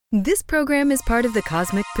This program is part of the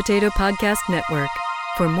Cosmic Potato Podcast Network.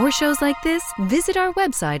 For more shows like this, visit our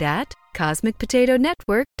website at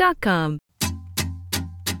cosmicpotatonetwork.com.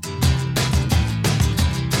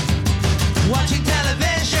 Watching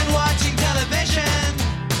television, watching television.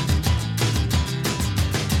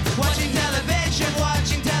 Watching television,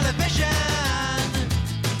 watching television.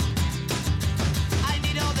 I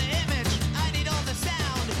need all the image, I need all the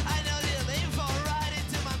sound. I know the info right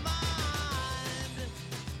into my mind.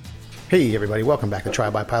 Hey everybody, welcome back to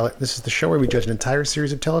Trial by Pilot. This is the show where we judge an entire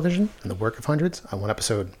series of television and the work of hundreds on one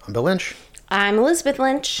episode. I'm Bill Lynch. I'm Elizabeth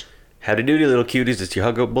Lynch. Howdy doody, little cuties. It's your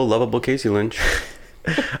huggable, lovable Casey Lynch.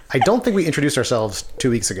 I don't think we introduced ourselves 2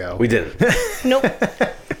 weeks ago. We didn't. Nope.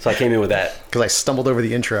 So I came in with that. Because I stumbled over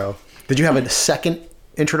the intro. Did you have a second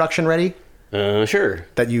introduction ready? Sure.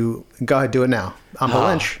 That you... Go ahead, do it now. I'm Bill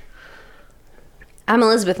Lynch. I'm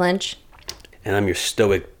Elizabeth Lynch. And I'm your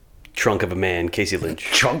stoic trunk of a man, Casey Lynch.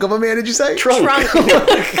 Chunk of a man, did you say? Trunk. It's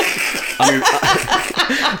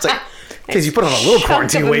like, in case you put on a little Chunk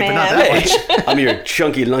quarantine of a weight, but not man. that much. I'm your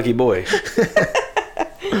chunky, lunky boy.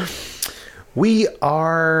 We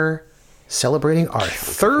are celebrating our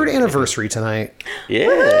third anniversary tonight. Yeah.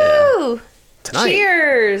 Woo! Tonight.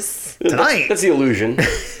 Cheers. Tonight. That's the illusion.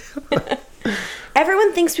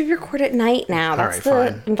 Everyone thinks we record at night now. That's All right,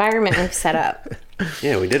 the fine. environment we've set up.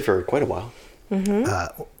 Yeah, we did for quite a while.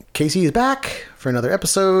 Casey is back for another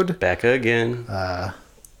episode. Back again.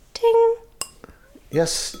 Ding.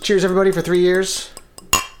 Yes. Cheers, everybody, for 3 years.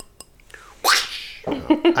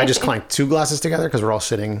 I just clanked 2 glasses together because we're all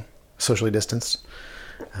sitting socially distanced.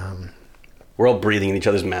 We're all breathing in each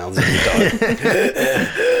other's mouths. As we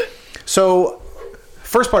talk. So,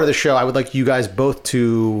 first part of the show, I would like you guys both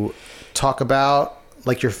to talk about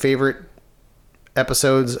like your favorite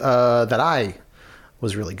episodes that I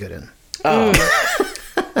was really good in.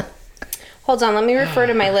 Hold on. Let me refer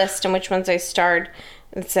to my list and which ones I starred.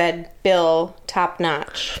 It said Bill top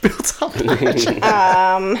notch.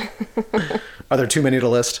 Are there too many to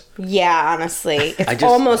list? Yeah, honestly. It's just-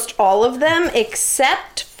 almost all of them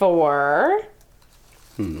except for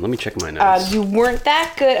Let me check my notes. You Weren't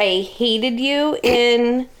That Good. I hated you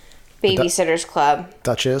in Babysitter's Club.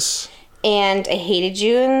 Duchess. And I hated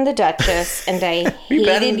you in The Duchess. And I you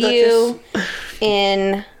bad in hated The you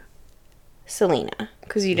in Selena.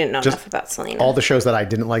 Because you didn't know Just enough about Selena. All the shows that I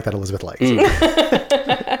didn't like that Elizabeth liked.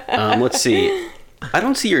 Let's see. I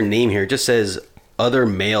don't see your name here. It just says other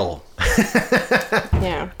male.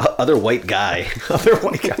 Yeah. Other white guy. Other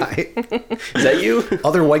white guy. Is that you?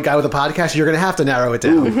 Other white guy with a podcast, you're going to have to narrow it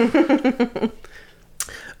down.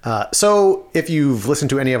 So, if you've listened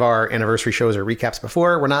to any of our anniversary shows or recaps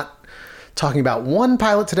before, we're not talking about one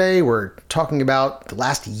pilot today. We're talking about the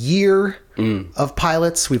last year of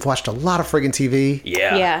pilots. We've watched a lot of friggin' TV.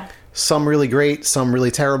 Yeah. Yeah. Some really great, some really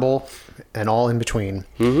terrible, and all in between.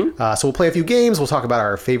 So we'll play a few games. We'll talk about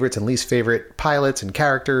our favorites and least favorite pilots and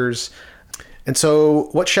characters. And so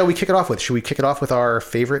what shall we kick it off with? Should we kick it off with our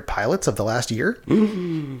favorite pilots of the last year?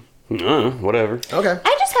 Whatever. Okay.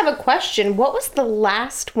 I just have a question. What was the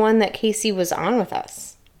last one that Casey was on with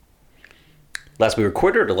us? Last we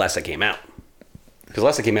recorded or the last that came out? Because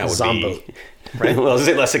last that came out would Zombo, be... right? Well, I was going to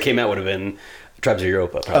say last that came out would have been Tribes of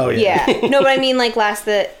Europa. Probably. Oh, yeah. Yeah. No, but I mean like last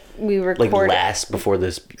that we recorded. Like last before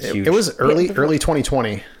this huge... It was early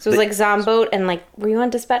 2020. So it was like Zomboat and like, were you on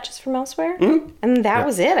Dispatches from Elsewhere? And that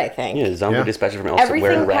was it, I think. Yeah, Zombie Yeah. Dispatcher from Elsewhere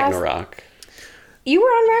Everything and past- Ragnarok. You were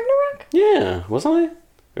on Ragnarok? Yeah, wasn't I?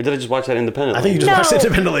 Or did I just watch that independently? I think you just No. watched it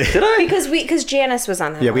independently. Did I? Because Janice was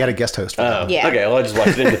on that. Yeah, we one. had a guest host for that. Oh, Yeah. okay, well, I just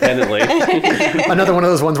watched it independently. Another one of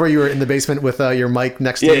those ones where you were in the basement with your mic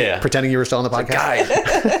next to you, Yeah. pretending you were still on the podcast.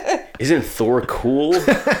 Guys, isn't Thor cool?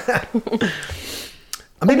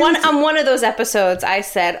 On one of those episodes, I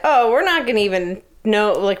said, "Oh, we're not going to even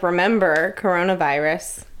remember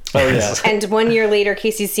coronavirus." Oh, yeah. And 1 year later,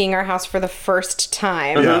 Casey's seeing our house for the first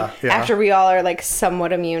time. Yeah, yeah. After we all are like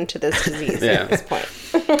somewhat immune to this disease Yeah. at this point.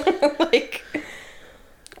 Like,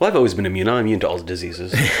 Well, I've always been immune. I'm immune to all the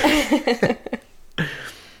diseases.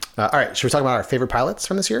 All right, should we talk about our favorite pilots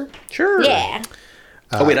from this year? Sure. yeah.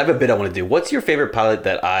 Oh, wait, I have a bit I want to do. What's your favorite pilot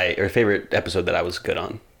or favorite episode that I was good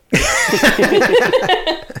on?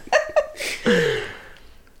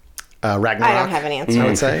 Ragnarok. I don't have an answer. I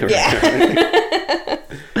would say. Yeah.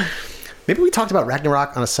 Maybe we talked about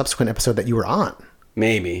Ragnarok on a subsequent episode that you were on.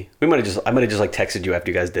 Maybe. I might have just like texted you after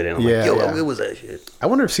you guys did it. I'm Yeah, like, yo, yeah. what was that shit? I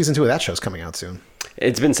wonder if season 2 of that show's coming out soon.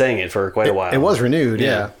 It's been saying it for quite a while. It was renewed, Yeah.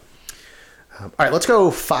 yeah. All right, let's go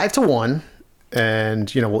 5-1, and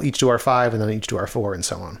we'll each do our 5, and then each do our 4, and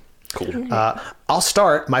so on. Cool. I'll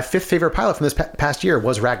start. My 5th favorite pilot from this past year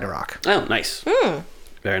was Ragnarok. Oh, nice.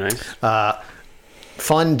 Very nice.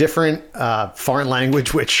 fun, different, foreign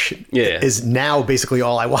language, which is now basically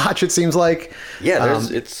all I watch. It seems like. Yeah,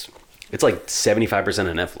 it's like 75%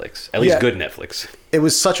 of Netflix, at least good Netflix. It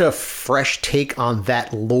was such a fresh take on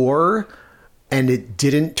that lore, and it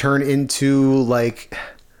didn't turn into like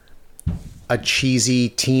a cheesy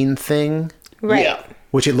teen thing. Right. Yeah.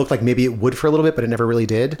 Which it looked like maybe it would for a little bit, but it never really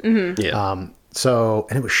did. Mm-hmm. Yeah. So,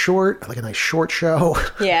 and it was short, like a nice short show.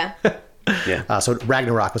 Yeah. Yeah. So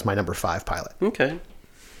Ragnarok was my number 5 pilot. Okay.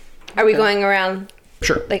 Are we going around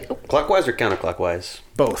Sure. like Clockwise or counterclockwise?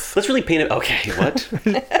 Both. Let's really paint it. Okay, what?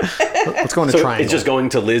 Let's go in a So triangle. it's just going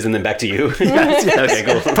to Liz and then back to you? Okay,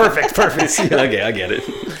 cool. perfect. Okay, I get it.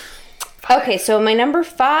 Okay, so my number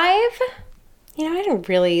 5, I don't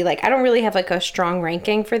really have like a strong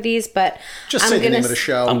ranking for these, but Just I'm say the gonna name of the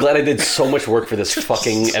show. I'm glad I did so much work for this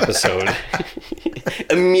fucking episode.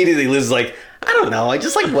 Immediately, Liz is like, I don't know. I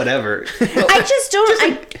just like whatever.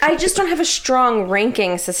 I just don't have a strong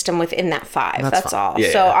ranking system within that 5. That's all.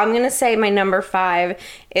 Yeah, So yeah. I'm gonna say my number 5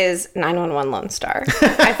 is 911 Lone Star.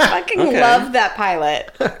 I fucking love that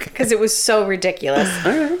pilot because it was so ridiculous.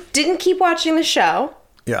 Didn't keep watching the show,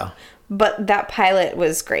 Yeah. but that pilot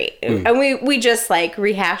was great, and we just like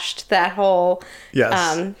rehashed that whole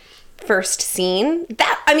Yes. first scene.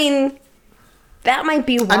 That might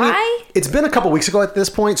be why. I mean, it's been a couple weeks ago at this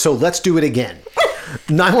point, so let's do it again.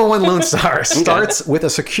 911 Lone Star starts with a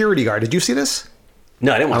security guard. Did you see this?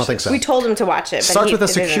 No, I didn't watch I don't think so. we told him to watch it. But Starts he with a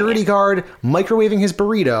didn't. security guard microwaving his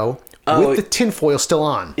burrito with the tinfoil still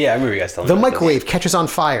on. Yeah, I remember you guys telling The me about this. microwave catches on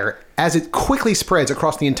fire as it quickly spreads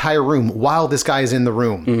across the entire room while this guy is in the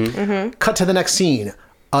room. Mm-hmm. Cut to the next scene.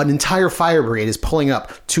 An entire fire brigade is pulling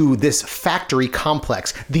up to this factory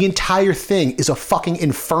complex. The entire thing is a fucking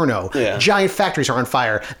inferno. Yeah. Giant factories are on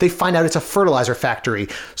fire. They find out it's a fertilizer factory.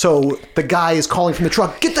 So the guy is calling from the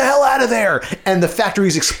truck, "Get the hell out of there!" And the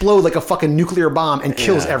factories explode like a fucking nuclear bomb and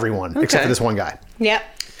kills everyone except for this one guy. Yep.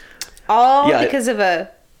 All Yeah, because of a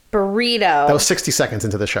burrito. That was 60 seconds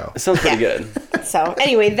into the show. It sounds pretty good. So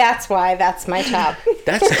anyway, that's why that's my top.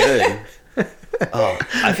 That's good. Oh,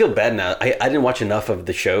 I feel bad now. I didn't watch enough of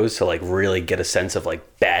the shows to like really get a sense of like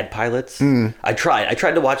bad pilots. I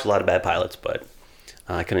tried to watch a lot of bad pilots, but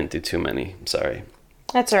I couldn't do too many. I'm sorry.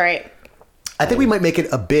 That's all right. I think we might make it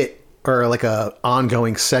a bit or like a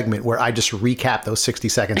ongoing segment where I just recap those 60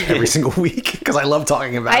 seconds every single week because I love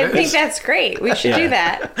talking about I it. think that's great. We should do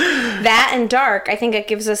that. That and dark. I think it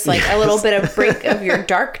gives us like a little bit of break of your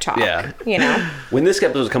dark talk. Yeah. You know. When this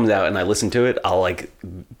episode comes out and I listen to it, I'll like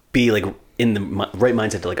be like in the right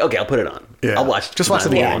mindset to like, okay, I'll put it on. Yeah. I'll watch. Just watch the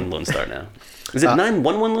 911 Lone Star now. Is it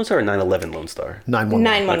 911 Lone Star or 911 Lone Star? 911.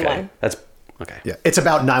 911. Okay, that's okay. Yeah, it's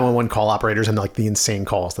about 911 call operators and like the insane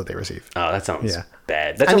calls that they receive. Oh, that sounds Yeah.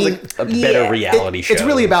 bad. That I sounds mean, like a better reality show. It's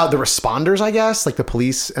really about the responders, I guess, like the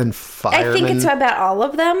police and firemen. I think it's about all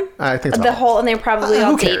of them. I think it's the about whole, and they're probably Who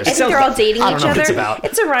all cares? dating. I It think they're all sounds- dating I don't each know what other. it's about.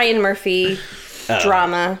 It's a Ryan Murphy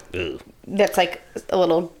drama Ugh. that's like a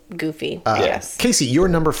little goofy. I guess. Casey, your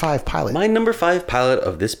number 5 pilot. My number 5 pilot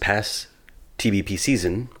of this past TBP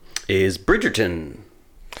season is Bridgerton.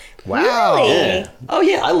 Wow. Really? Oh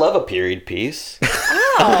yeah, I love a period piece.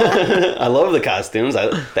 I love the costumes.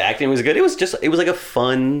 The acting was good. It was like a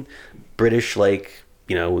fun British, like,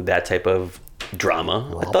 that type of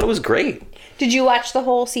drama. I thought it was great. Did you watch the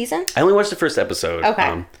whole season? I only watched the first episode.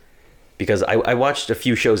 Okay. Because I watched a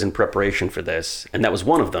few shows in preparation for this, and that was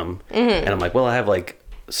one of them. And I'm like, well, I have like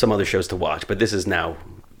some other shows to watch, but this is now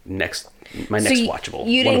my next watchable.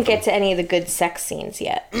 You one didn't of them. get to any of the good sex scenes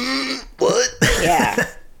yet. What? Yeah.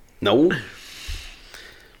 No.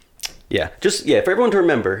 Yeah, for everyone to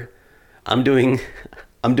remember, I'm doing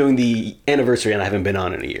the anniversary and I haven't been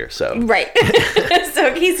on in a year, so Right. So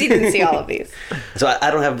in case you didn't see all of these. so I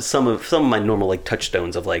don't have some of my normal like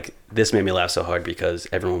touchstones of like this made me laugh so hard because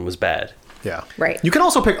everyone was bad. Yeah. Right. You can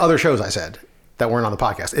also pick other shows I said that weren't on the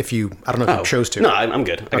podcast I don't know if you chose to. No, I'm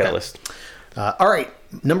good. I got Okay. a list. All right.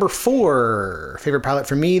 Number 4 favorite pilot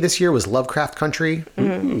for me this year was Lovecraft Country.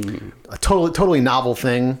 A totally novel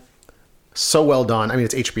thing. So well done. I mean,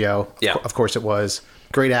 it's HBO. Yeah. Of course it was.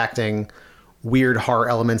 Great acting. Weird horror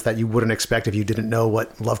elements that you wouldn't expect if you didn't know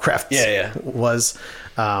what Lovecraft was.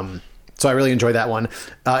 So I really enjoyed that one.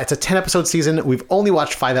 It's a 10-episode season. We've only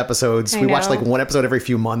watched 5 episodes. We watch know. like one episode every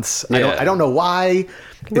few months. Yeah. I don't know why.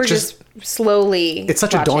 We're just slowly. It's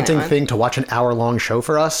such a watching daunting it. thing to watch an hour-long show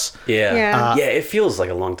for us. Yeah. Yeah. Yeah, it feels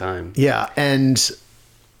like a long time. Yeah, and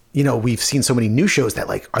we've seen so many new shows that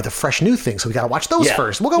like are the fresh new things, so we got to watch those Yeah.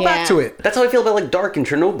 first. We'll go back Yeah. to it. That's how I feel about like Dark and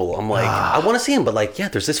Chernobyl. I'm like, I want to see them, but like, yeah,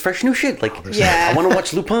 there's this fresh new shit. Like, Yeah. I want to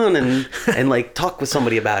watch Lupin and like talk with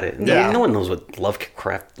somebody about it. Yeah. No one knows what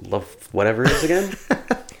Lovecraft, whatever is again.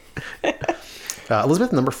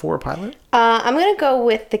 Elizabeth, number 4 pilot. I'm gonna go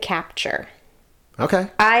with The Capture. Okay.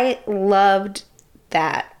 I loved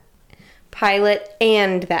that pilot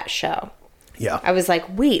and that show. Yeah. I was like,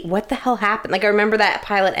 wait, what the hell happened? Like, I remember that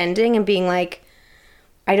pilot ending and being like,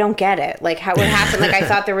 I don't get it. Like, how it happened? Like, I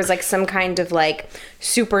thought there was like some kind of like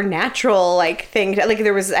supernatural like thing. Like,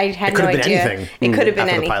 there was, I had no could have been idea. anything It could have been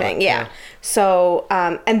after the anything. pilot, Yeah. yeah. So,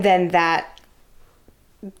 and then that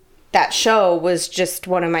show was just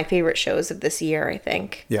one of my favorite shows of this year, I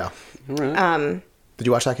think. Yeah. All right. Did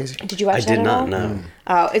you watch that, Casey? Did you watch I that did at not all? know.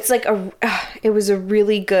 Oh, it's like it was a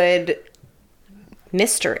really good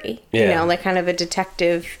mystery. You Yeah. know, like kind of a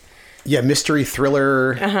detective. Yeah, mystery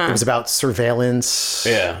thriller. Uh-huh. It was about surveillance.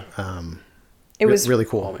 Yeah. It was really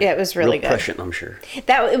cool. Yeah, it was really Real good. prescient, I'm sure.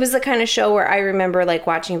 It was the kind of show where I remember like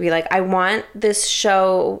watching and be like, I want this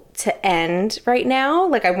show to end right now.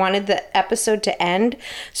 Like, I wanted the episode to end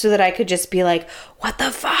so that I could just be like, what the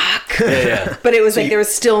fuck? Yeah. But it was like there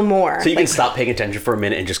was still more. So you like, can stop paying attention for a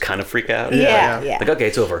minute and just kind of freak out. yeah. Like, okay,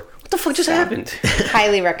 it's over. What the fuck just happened?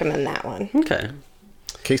 Highly recommend that one. Okay.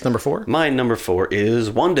 Case number 4. My number 4 is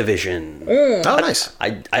WandaVision. Oh, nice.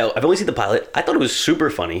 I've only seen the pilot. I thought it was super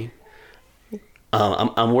funny.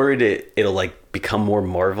 I'm worried it'll like become more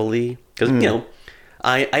Marvel-y because you know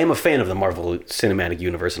I am a fan of the Marvel Cinematic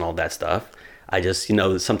Universe and all that stuff. I just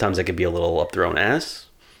sometimes it could be a little up their own ass.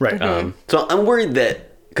 Right. So I'm worried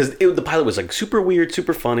that because the pilot was like super weird,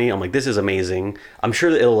 super funny. I'm like, this is amazing. I'm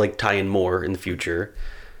sure that it'll like tie in more in the future,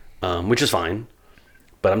 which is fine.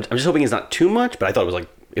 But I'm just hoping it's not too much. But I thought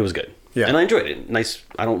it was good. Yeah. And I enjoyed it. Nice.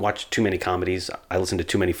 I don't watch too many comedies. I listen to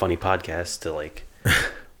too many funny podcasts to like,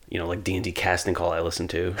 like D&D Casting Call I listen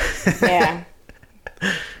to. Yeah.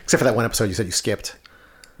 Except for that one episode you said you skipped.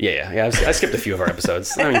 Yeah. I skipped a few of our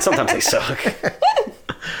episodes. I mean, sometimes they suck.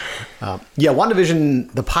 Yeah,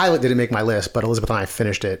 WandaVision, the pilot didn't make my list, but Elizabeth and I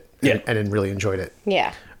finished it and really enjoyed it.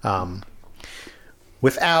 Yeah.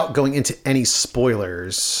 Without going into any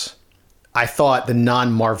spoilers, I thought the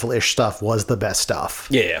non-Marvel-ish stuff was the best stuff.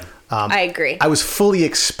 Yeah. I agree. I was fully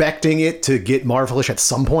expecting it to get Marvel-ish at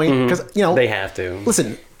some point because, They have to.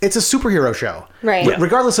 Listen, it's a superhero show. Right. Yeah.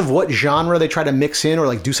 Regardless of what genre they try to mix in or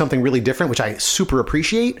like do something really different, which I super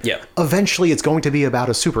appreciate. Yeah. Eventually it's going to be about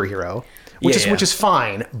a superhero, which Yeah. is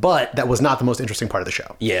fine, but that was not the most interesting part of the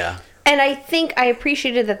show. Yeah. And I think I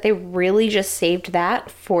appreciated that they really just saved that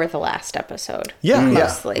for the last episode. Yeah,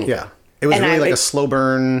 Mostly. Yeah. It was And really I like a would- slow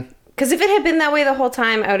burn. Because if it had been that way the whole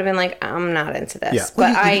time, I would have been like, I'm not into this. Yeah.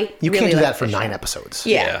 But Well, you really can't do liked that for the 9 show. episodes.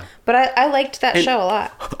 Yeah. Yeah. But I liked that show a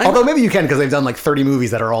lot. Although maybe you can because they've done like 30 movies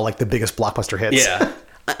that are all like the biggest blockbuster hits. Yeah.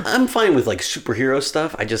 I'm fine with like superhero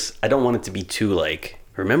stuff. I don't want it to be too like,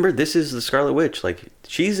 remember, this is the Scarlet Witch. Like,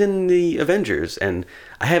 she's in the Avengers. And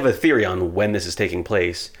I have a theory on when this is taking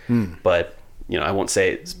place. But, I won't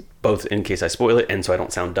say it both in case I spoil it and so I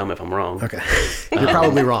don't sound dumb if I'm wrong. Okay. You're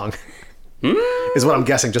probably wrong. Is what I'm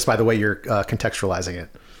guessing just by the way you're contextualizing it.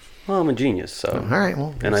 Well, I'm a genius, so. All right.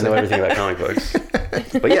 Well, And I know everything about comic books.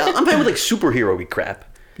 But yeah, I'm fine with like superhero-y crap.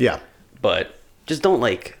 Yeah. But just don't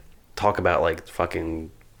like talk about like fucking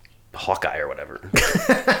Hawkeye or whatever.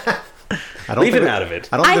 I don't Leave think him that- out of it.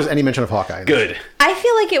 I don't think there's any mention of Hawkeye. Good. I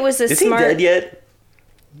feel like it was a Is smart. he dead yet?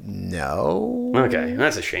 No. Okay,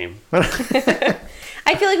 that's a shame.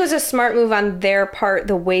 I feel like it was a smart move on their part,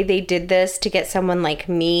 the way they did this to get someone like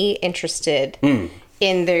me interested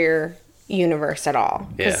in their universe at all.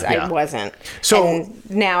 Because Yeah. I wasn't. So- and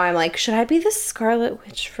now I'm like, should I be the Scarlet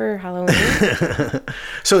Witch for Halloween?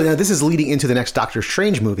 So now this is leading into the next Doctor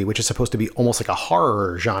Strange movie, which is supposed to be almost like a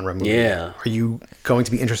horror genre movie. Yeah. Are you going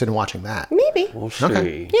to be interested in watching that? Maybe. We'll see.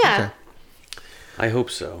 Okay. Yeah. I hope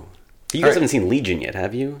so. You guys haven't seen Legion yet,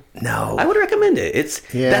 have you? No. I would recommend it.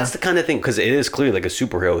 Yeah. That's the kind of thing because it is clearly like a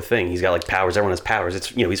superhero thing. He's got like powers. Everyone has powers. It's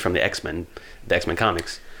he's from the X-Men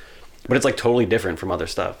comics, but it's like totally different from other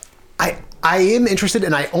stuff. I am interested,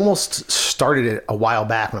 and I almost started it a while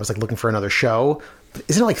back when I was like looking for another show.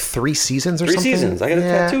 Isn't it like 3 seasons or 3 something? seasons. I got a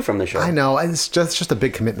tattoo from the show. I know. It's just a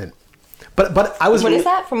big commitment. But I was What is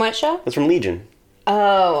that? From what show? That's from Legion.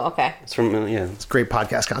 Oh, okay. It's from yeah. It's great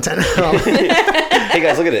podcast content. Hey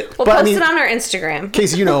guys, look at it. We'll But, I post mean- it on our Instagram.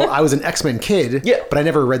 Casey, I was an X-Men kid. Yeah. But I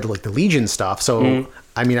never read the Legion stuff. So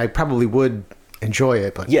I mean, I probably would enjoy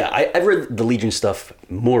it. But Yeah, I've read the Legion stuff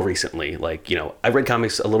more recently. Like, I read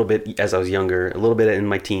comics a little bit as I was younger, a little bit in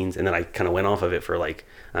my teens, and then I kind of went off of it for like,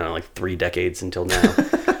 I don't know, like 3 decades until now.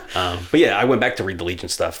 But yeah, I went back to read the Legion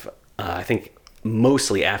stuff, I think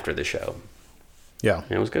mostly after the show. yeah.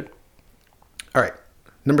 And it was good. All right.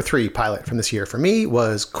 Number 3 pilot from this year for me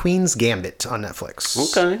was Queen's Gambit on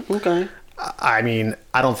Netflix. Okay. I mean,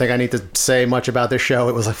 I don't think I need to say much about this show.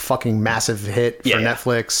 It was a fucking massive hit for Yeah.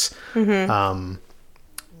 Netflix.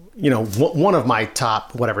 You know, one of my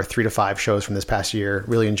top, 3 to 5 shows from this past year.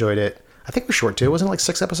 Really enjoyed it. I think it was short too. Wasn't it like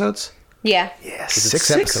 6 episodes? Yeah. Yeah, Is it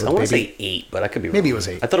 6 episodes, I want to baby. say 8, but I could be wrong. Maybe it was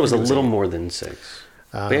 8. I thought it was Maybe a it was little 8. more than 6.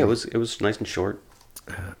 But yeah, it was nice and short.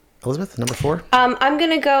 Elizabeth, number 4? I'm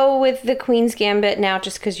gonna go with the Queen's Gambit now,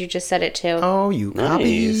 just because you just said it too. Oh, you Nice.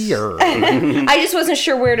 copier. I just wasn't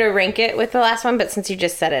sure where to rank it with the last one, but since you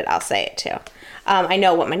just said it, I'll say it too. I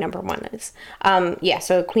know what my number 1 is. Yeah,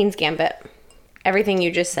 so Queen's Gambit. Everything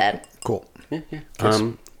you just said. Cool.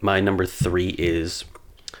 My number 3 is,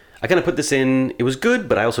 I kind of put this in, it was good,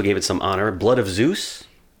 but I also gave it some honor. Blood of Zeus.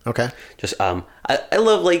 Okay. Just, I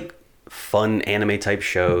love like fun anime type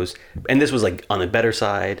shows, and this was like on the better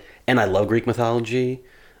side, and I love Greek mythology,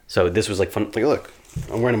 so this was like fun. Like, look,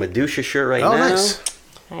 I'm wearing a Medusa shirt right Oh, now. nice.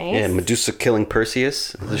 Nice. Yeah, Medusa killing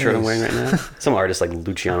Perseus is the shirt I'm wearing right now. Some artist like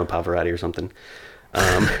Luciano Pavarotti or something.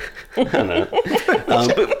 I don't know.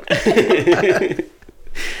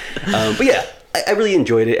 But yeah, I really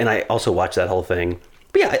enjoyed it, and I also watched that whole thing.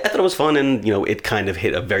 But yeah, I thought it was fun, and you know, it kind of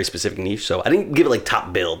hit a very specific niche. So I didn't give it like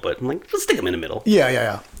top bill, but I'm like, let's stick them in the middle.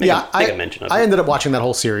 Yeah. Make a mention of I it. ended up watching that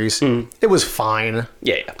whole series. It was fine.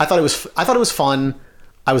 Yeah. I thought it was fun.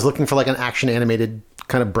 I was looking for like an action animated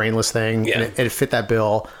kind of brainless thing, Yeah. and it fit that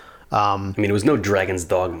bill. I mean, it was no Dragon's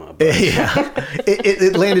Dogma. But Yeah,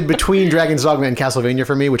 it landed between Dragon's Dogma and Castlevania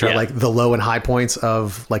for me, which are Yeah. like the low and high points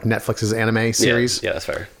of like Netflix's anime series. Yeah, that's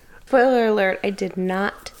fair. Spoiler alert, I did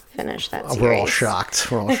not finish that series. We're all shocked.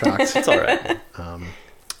 It's all right. All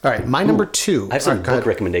right, my number 2. I have some All right, go book ahead.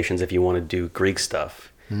 recommendations if you want to do Greek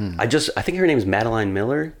stuff. I think her name is Madeline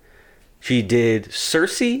Miller. She did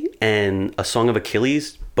Circe and A Song of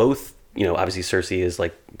Achilles. Both, you know, obviously Circe is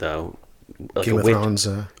like Game a of witch. Thrones.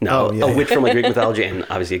 A yeah. witch from like Greek mythology, and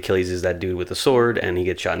obviously Achilles is that dude with the sword, and he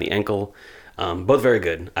gets shot in the ankle. Both very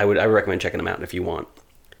good. I would recommend checking them out if you want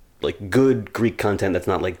like good Greek content that's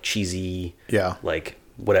not like cheesy. Yeah. Like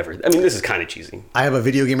whatever. I mean, this is kind of cheesy. I have a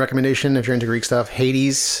video game recommendation if you're into Greek stuff.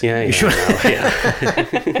 Hades. Yeah. You should- Yeah.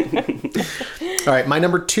 All right, my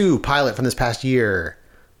number 2 pilot from this past year,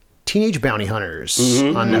 Teenage Bounty Hunters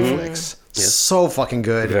on Netflix. So fucking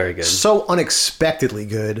good. Very good. So unexpectedly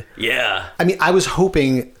good. Yeah. I mean, I was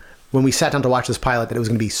hoping when we sat down to watch this pilot that it was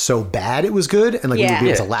going to be so bad it was good, and like we would be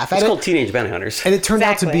Yeah. able to laugh at It's it. called Teenage Bounty Hunters. And it turned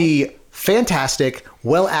out to Exactly. be fantastic,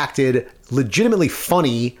 well acted, legitimately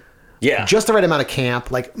funny. Yeah. Just the right amount of camp.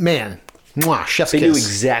 Like, man, mwah, chef's They kiss. knew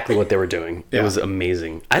exactly what they were doing. It Yeah. was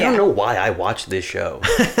amazing. I don't Yeah. know why I watched this show.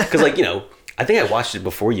 Because, like, you know, I think I watched it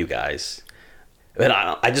before you guys. But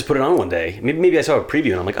I just put it on one day. Maybe I saw a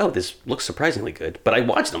preview and I'm like, oh, this looks surprisingly good. But I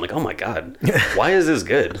watched it. I'm like, oh my God, why is this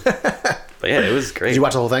good? But yeah, it was great. Did you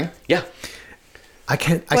watch the whole thing? Yeah. I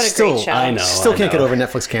can't. What I a still. great show. I know. Still I can't get know. over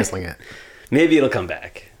Netflix canceling it. Maybe it'll come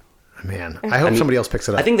back. Man, I hope somebody else picks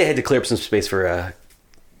it up. I think they had to clear up some space for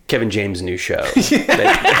Kevin James' new show.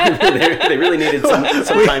 They really needed some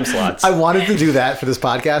time slots. I wanted to do that for this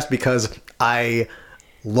podcast because I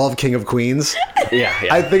love King of Queens. Yeah.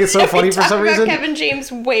 I think it's so funny for Talk some about reason. Kevin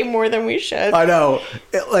James way more than we should. I know.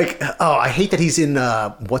 I hate that he's in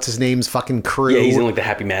what's his name's fucking crew. Yeah, he's in like the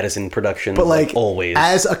Happy Madison production. but like always.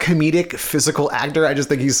 as a comedic physical actor, I just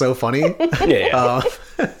think he's so funny. yeah.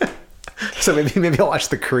 So maybe I'll watch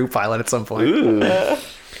the Crew pilot at some point.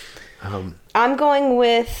 I'm going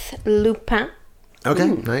with Lupin. Okay,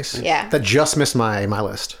 nice. Yeah. That just missed my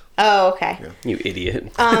list. Oh, okay. You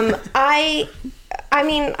idiot. I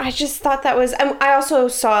mean, I just thought that was. I also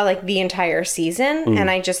saw like the entire season, Mm. and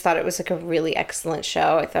I just thought it was like a really excellent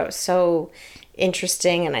show. I thought it was so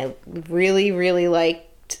interesting, and I really, really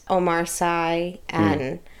liked Omar Sy,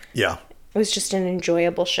 and Yeah. it was just an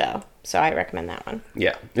enjoyable show. So I recommend that one.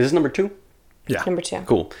 Yeah. Is this number 2? Yeah. Number 2.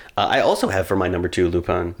 Cool. I also have for my number 2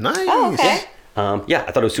 Lupin. Nice. Oh, okay. Yeah,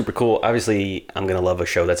 I thought it was super cool. Obviously, I'm gonna love a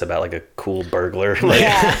show that's about like a cool burglar, like,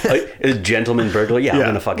 Yeah. like a gentleman burglar. Yeah, Yeah. I'm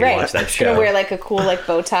gonna fucking Right. watch that Just gonna show. wear like a cool like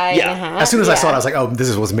bow tie Yeah. and a hat. As soon as I saw it, Yeah. I was like, "Oh,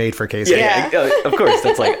 this was made for Casey." yeah, of course.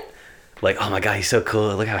 That's like, oh my God, he's so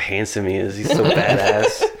cool. Look how handsome he is. He's so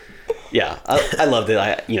badass. Yeah, I loved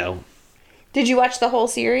it. Did you watch the whole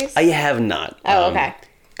series? I have not. Oh, okay.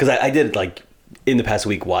 Because I did like in the past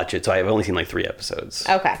week watch it, so I've only seen like 3 episodes.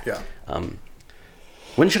 Okay. Yeah.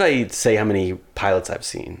 When should I say how many pilots I've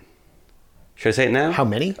seen? Should I say it now? How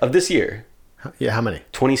many? Of this year? Yeah. How many?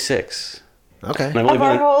 26. Okay. And I've only Of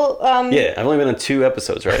our been on, whole yeah, I've only been on 2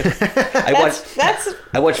 episodes, right? I watched that's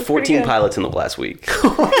I watched 14 good. pilots in the last week.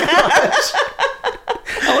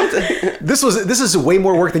 This is way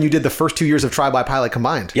more work than you did the first 2 years of Try by Pilot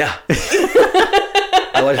combined. Yeah.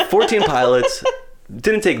 I watched 14 pilots.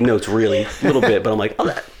 didn't take notes really, a little bit, but I'm like,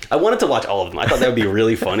 oh, I wanted to watch all of them. I thought that would be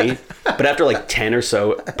really funny. But after like 10 or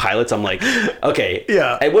so pilots, I'm like, okay.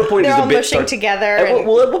 Yeah. At what point They're does all the bit mushing start together. At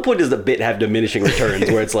what point does the bit have diminishing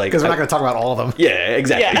returns where it's like, Because we're not going to talk about all of them. yeah,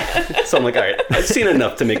 exactly. Yeah. So I'm like, all right, I've seen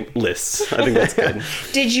enough to make lists. I think that's good.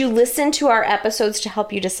 Did you listen to our episodes to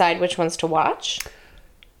help you decide which ones to watch?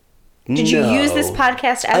 Did you use this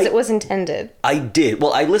podcast as it was intended? I did.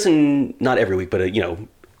 Well, I listen not every week, but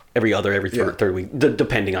every third week,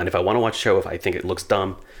 depending on if I want to watch a show, if I think it looks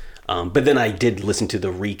dumb. But then I did listen to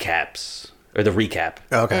the recaps or the recap.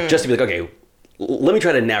 Okay. Just to be like, okay, let me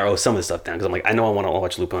try to narrow some of the stuff down because I'm like, I know I want to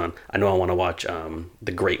watch Lupin. I know I want to watch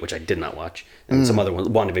The Great, which I did not watch, and some other ones,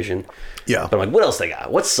 WandaVision. Yeah. But I'm like, what else they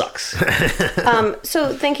got? What sucks?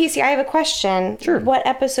 So then, Casey, I have a question. Sure. What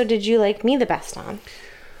episode did you like me the best on?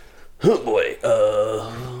 Oh boy,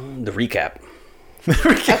 the recap.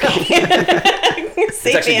 It's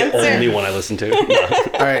Safe actually answer. the only one I listen to. No.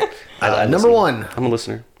 All right. I Number listen. one. I'm a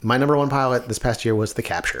listener. My number one pilot this past year was The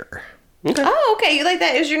Capture. Oh, okay. You like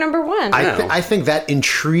that as your number one. I think that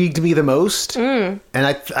intrigued me the most. And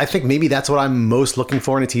I think maybe that's what I'm most looking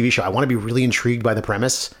for in a TV show. I want to be really intrigued by the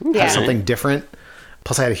premise. Yeah. Have something different.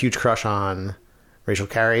 Plus, I had a huge crush on Rachel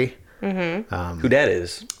Carey. Who that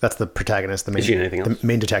is? That's the protagonist, the main, Is she in anything else? the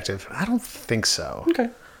main detective. I don't think so. Okay.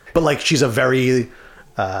 But like, she's a very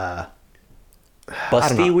Busty,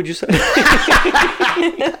 would you say?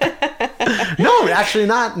 no, actually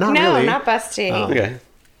not no, really. not busty. Okay.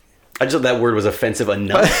 I just thought that word was offensive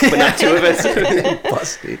enough, but not too offensive.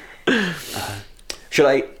 Busty. Should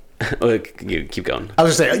I? You keep going. I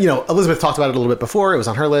was just saying, Elizabeth talked about it a little bit before. It was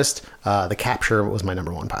on her list. The Capture was my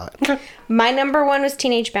number one pilot. My number one was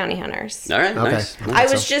Teenage Bounty Hunters. All right. Okay. Nice. I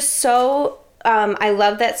was just so I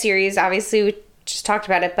love that series. Obviously, we just talked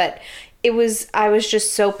about it, but I was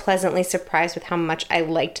just so pleasantly surprised with how much I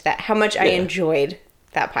liked that, how much I enjoyed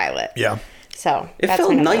that pilot. Yeah. So It that's felt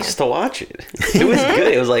my number nice to watch it. It was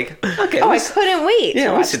good. It was like, okay. one. Oh, I couldn't wait. Yeah, to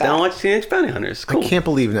let me watch sit that. down and watch Teenage Bounty Hunters. Cool. I can't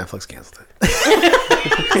believe Netflix canceled it.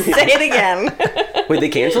 Say it again. Wait, they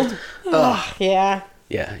canceled? Yeah.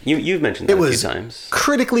 Yeah, you've mentioned that It a was few times.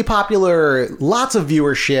 critically popular, lots of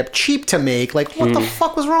viewership, cheap to make. Like, what the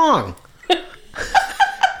fuck was wrong? I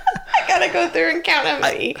gotta go through and count how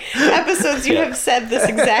many episodes you have said this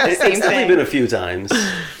exact It's same definitely thing. been a few times.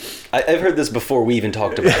 I've heard this before we even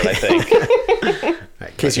talked about it, I think. All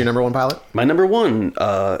right, Casey, your number one pilot? My number one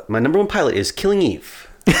pilot is Killing Eve.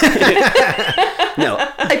 No,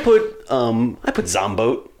 I put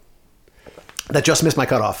Zomboat. That just missed my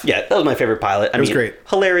cutoff. Yeah, that was my favorite pilot. I was mean, great.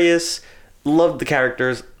 Hilarious. Loved the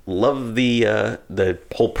characters. Loved the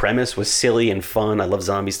whole premise was silly and fun. I love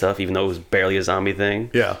zombie stuff, even though it was barely a zombie thing.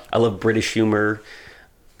 Yeah. I love British humor.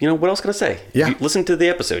 What else can I say? Yeah. Listen to the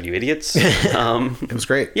episode, you idiots. It was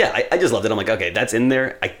great. Yeah, I just loved it. I'm like, okay, that's in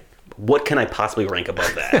there. What can I possibly rank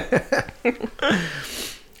above that?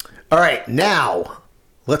 All right, now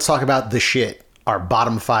let's talk about the shit. Our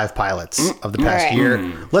bottom 5 pilots of the past All right.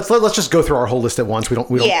 year. Let's just go through our whole list at once. We don't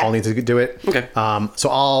Yeah. all need to do it. Okay. So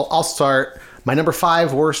I'll start. My number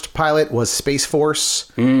 5 worst pilot was Space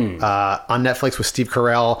Force on Netflix with Steve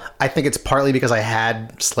Carell. I think it's partly because I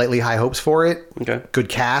had slightly high hopes for it. Okay. Good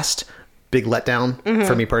cast. Big letdown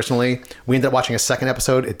for me personally. We ended up watching a second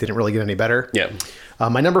episode. It didn't really get any better. Yeah.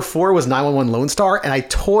 My number 4 was 911 Lone Star, and I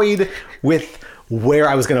toyed with where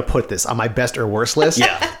I was going to put this on my best or worst list.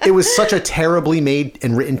 Yeah. It was such a terribly made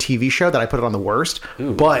and written TV show that I put it on the worst.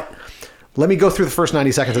 But let me go through the first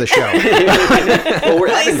 90 seconds of the show. Well, we're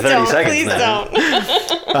having Please 30 don't. seconds Please now.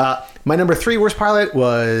 don't. My number 3 worst pilot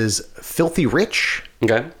was Filthy Rich.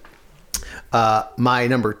 Okay. My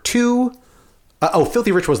number 2...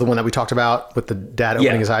 Filthy Rich was the one that we talked about with the dad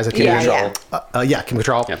opening Yeah. his eyes at Yeah, Kim yeah. Cattrall. Yeah, Kim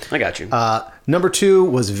Cattrall. Yeah, I got you. Number 2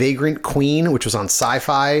 was Vagrant Queen, which was on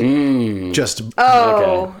Sci-Fi. Just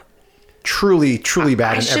Oh, truly, truly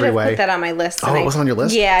bad I in should every have way. put that on my list. Oh, it wasn't on your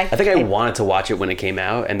list? Yeah. I think I wanted to watch it when it came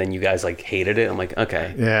out, and then you guys hated it. I'm like,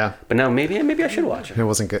 okay. Yeah, But now maybe I should watch it. it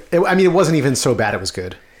wasn't good. It wasn't even so bad. It was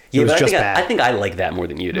good. Yeah, it was but just I bad. think I like that more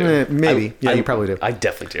than you do. Maybe. Yeah, you probably do. I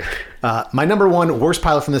definitely do. My number 1 worst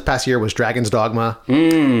pilot from this past year was Dragon's Dogma,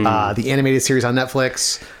 the animated series on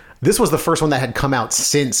Netflix. This was the first one that had come out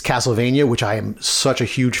since Castlevania, which I am such a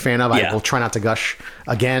huge fan of. Yeah. I will try not to gush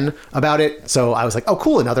again about it. So I was like, oh,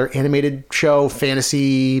 cool, another animated show,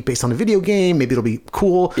 fantasy, based on a video game. Maybe it'll be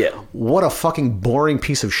cool. Yeah. What a fucking boring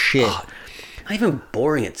piece of shit. Not even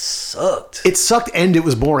boring. It sucked. It sucked and it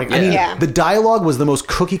was boring. I mean, Yeah. the dialogue was the most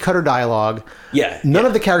cookie cutter dialogue. Yeah, None yeah.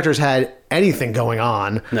 of the characters had anything going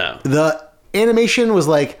on. No. The animation was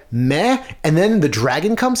like meh, and then the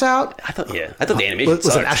dragon comes out. I thought the animation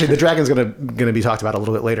Listen, sucked. actually, the dragon's gonna be talked about a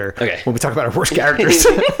little bit later. Okay. When we talk about our worst characters.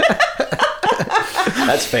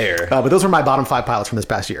 That's fair. But those were my bottom 5 pilots from this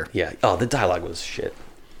past year. Yeah. Oh, the dialogue was shit.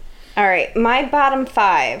 All right, my bottom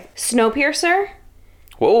 5: Snowpiercer.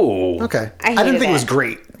 Whoa. Okay. I didn't hated think it was it.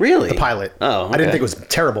 great. Really? The pilot. Oh, I didn't okay. think it was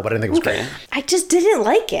terrible, but I didn't think it was Okay. great. I just didn't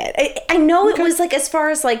like it. I know it was like, as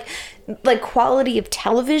far as like quality of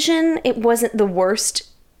television, it wasn't the worst.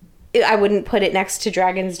 I wouldn't put it next to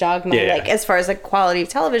Dragon's Dogma, Yeah. like as far as like quality of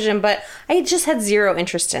television, but I just had zero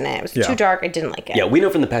interest in it. It was Yeah. too dark. I didn't like it. Yeah, we know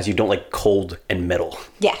from the past you don't like cold and metal.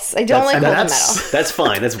 Yes, I don't like and Golden that's- Metal. That's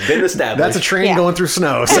fine. That's been established. That's a train Yeah. going through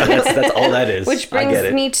snow. So. That's all that is. Which I get brings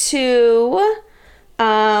it. me to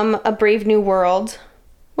A Brave New World.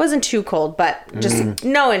 Wasn't too cold, but just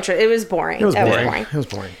no interest. It was boring. It was That boring. was boring. It was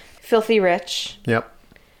boring. Filthy Rich. Yep.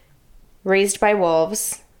 Raised by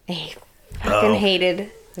Wolves. I fucking hated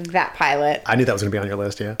that pilot. I knew that was going to be on your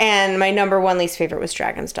list, yeah. And my number 1 least favorite was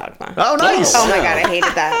Dragon's Dogma. Oh, nice. Oh my god, I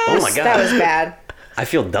hated that. Oh my God. That was bad. I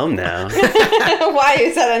feel dumb now. Why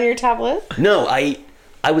is that on your top list? No, I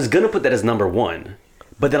was gonna put that as number 1,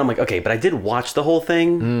 but then I'm like, okay, but I did watch the whole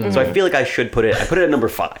thing, so I feel like I should put it. I put it at number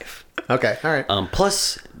 5. Okay, all right.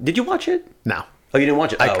 Plus, did you watch it? No. Oh, you didn't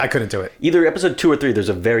watch it. I couldn't do it. Either episode 2 or 3. There's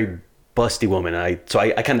a very busty woman. I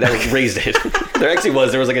kind of raised it. There actually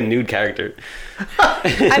was. There was like a nude character.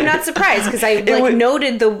 I'm not surprised because I was-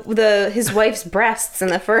 noted the his wife's breasts in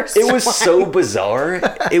the first. It was one. so bizarre.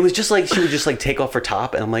 It was just like she would just like take off her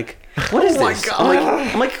top, and I'm like, what is Oh my this? God.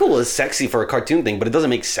 I'm like, cool, it's sexy for a cartoon thing, but it doesn't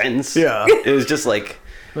make sense. Yeah. It was just like,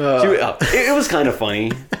 it was kind of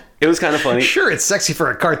funny. It was kind of funny. Sure, it's sexy for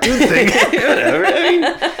a cartoon thing. Whatever. I mean,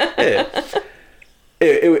 yeah.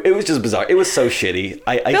 It was just bizarre. It was so shitty.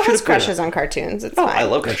 I Bill should has have crushes on cartoons. It's Oh, fine. I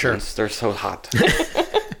love cartoons. They're so hot.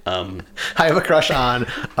 I have a crush on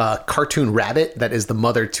a cartoon rabbit that is the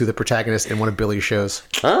mother to the protagonist in one of Billy's shows.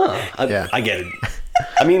 Yeah. I get it.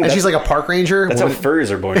 I mean, And she's like a park ranger. that's how furries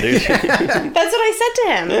are born, dude. That's what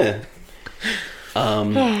I said to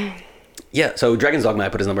him. Yeah, so Dragon's Dogma I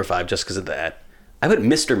put as number 5 just because of that. I put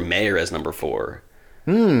Mr. Mayor as number 4.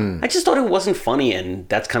 I just thought it wasn't funny, and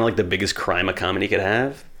that's kind of like the biggest crime a comedy could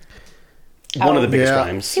have. One of the biggest Yeah.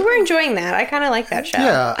 crimes. See, we're enjoying that. I kind of like that show.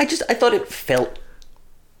 Yeah. I thought it felt...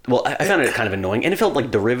 Well, I found it kind of annoying, and it felt like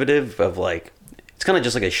derivative of like... It's kind of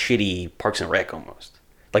just like a shitty Parks and Rec almost.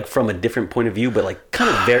 Like from a different point of view, but like kind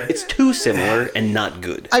of very... It's too similar and not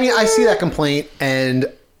good. I mean, I see that complaint, and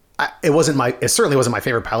it certainly wasn't my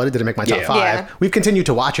favorite pilot. It didn't make my top Yeah. 5. Yeah. We've continued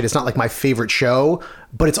to watch it. It's not like my favorite show,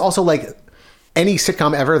 but it's also like any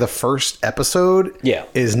sitcom ever. The first episode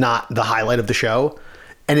is not the highlight of the show,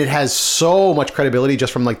 and it has so much credibility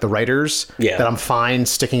just from like the writers that I'm fine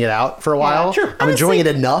sticking it out for a while. sure. I'm enjoying it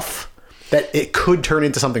enough that it could turn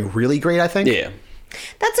into something really great, I think. Yeah.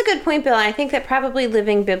 That's a good point, Bill. I think that probably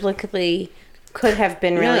Living Biblically could have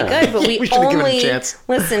been really Yeah. good, but we We should've given it a only chance.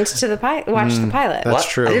 listened to the watched the pilot. That's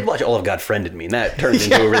true. I did watch All of God Friended Me, and that turned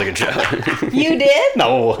into a really good show. You did?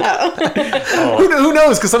 No. Who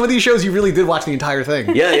knows? Because some of these shows you really did watch the entire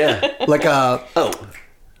thing. Yeah, yeah. Like, Oh,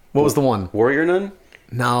 what was the one? Warrior Nun?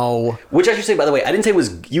 No. Which I should say, by the way, I didn't say it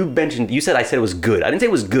was. You said I said it was good. I didn't say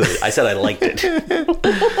it was good. I said I liked it.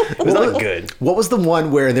 It was not good. What was the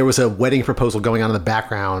one where there was a wedding proposal going on in the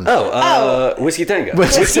background? Whiskey Tango.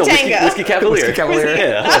 Whiskey Tango. Whiskey Cavalier. Whiskey Cavalier.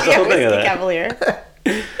 Yeah, that's the Yeah, whole thing of Whiskey that. Cavalier.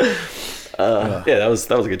 Yeah, that was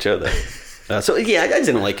a good show though. So yeah, I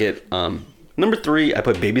didn't like it. Number 3, I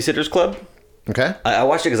put Babysitter's Club. Okay. I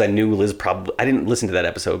watched it because I knew Liz probably. I didn't listen to that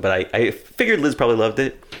episode, but I figured Liz probably loved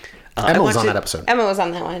it. I Emma was watched on it- that episode. Emma was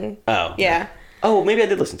on that one. Oh. Yeah. Oh, maybe I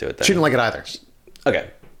did listen to it then. She didn't like it either. Okay.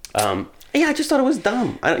 Yeah, I just thought it was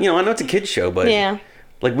dumb. I know it's a kid's show, but Yeah.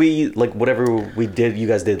 like whatever we did, you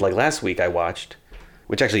guys did like last week. I watched,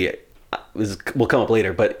 which actually will come up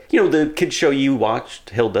later. But the kids show you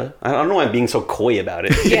watched, Hilda. I don't know why I'm being so coy about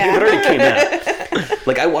it. Yeah. It already came out.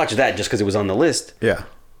 Like I watched that just because it was on the list. Yeah.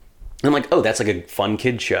 And I'm like, oh, that's like a fun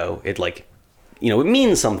kid show. It like, it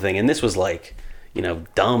means something. And this was like,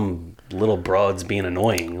 dumb little broads being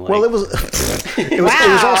annoying. Like, Well, it was. It was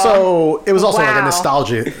also like a Wow.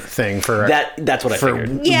 nostalgia thing for that's what I for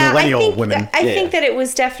figured. Yeah, millennial I think, women. I think that it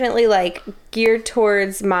was definitely like geared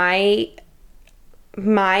towards my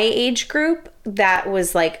age group that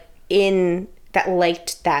was like that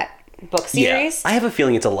liked that book series. Yeah, I have a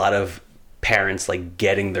feeling it's a lot of parents like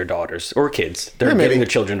getting their daughters or kids. They're Yeah, maybe. getting their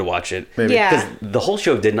children to watch it. Maybe. Yeah. Because the whole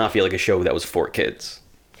show did not feel like a show that was for kids.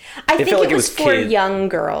 I think felt it like it was was for kid- young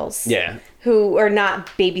girls. Yeah. Who are not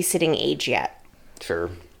babysitting age yet. Sure.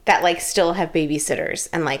 That like still have babysitters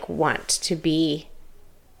and like want to be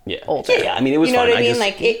Yeah. older. Yeah, I mean, it was You know fun. what I mean?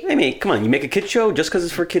 Like, it- I mean, come on, you make a kid show just because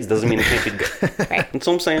it's for kids doesn't mean it can't be good. Right. That's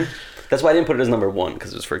what I'm saying. That's why I didn't put it as number 1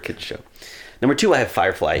 because it was for a kids show. Number 2, I have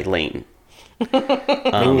Firefly Lane.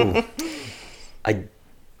 I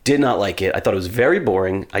did not like it. I thought it was very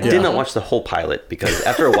boring. I did not watch the whole pilot because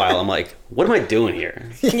after a while, I'm like, what am I doing here?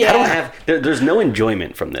 I don't have. There's no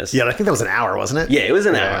enjoyment from this. Yeah, I think that was an hour, wasn't it? Yeah, it was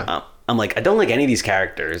an Yeah. hour. I'm like, I don't like any of these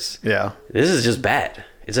characters. Yeah. This is just bad.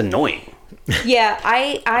 It's annoying. Yeah,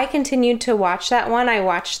 I continued to watch that one. I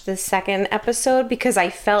watched the second episode because I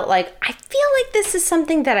felt like I feel like this is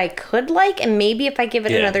something that I could like, and maybe if I give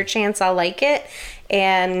it Yeah. another chance, I'll like it.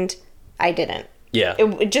 And I didn't. Yeah.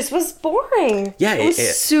 It just was boring. Yeah, it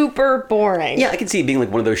was super boring. Yeah, I can see it being like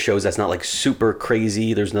one of those shows that's not like super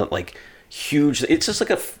crazy. There's not like huge. It's just like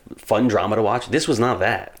a fun drama to watch. This was not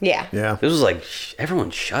that. Yeah. Yeah. This was like,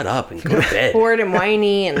 everyone shut up and go to bed. Bored and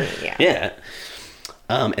whiny and yeah. Yeah.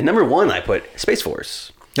 And number 1, I put Space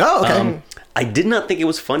Force. Oh, okay. I did not think it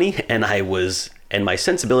was funny, and my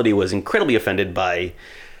sensibility was incredibly offended by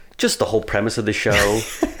just the whole premise of the show.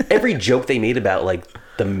 Every joke they made about like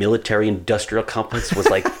the military industrial complex was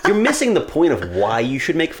like, you're missing the point of why you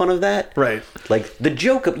should make fun of that. Right. Like the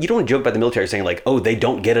joke, you don't joke about the military saying like, oh, they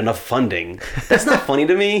don't get enough funding. That's not funny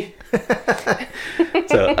to me.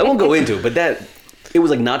 So I won't go into it, but it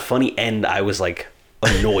was like not funny, and I was like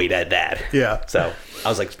annoyed at that. Yeah. So I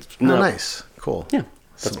was like, Oh, no. nice. Cool. Yeah,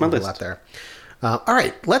 that's Some my overlap list. there. All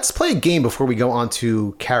right, let's play a game before we go on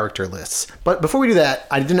to character lists. But before we do that,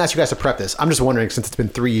 I didn't ask you guys to prep this. I'm just wondering, since it's been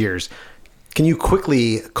 3 years, can you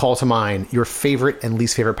quickly call to mind your favorite and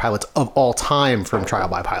least favorite pilots of all time from Trial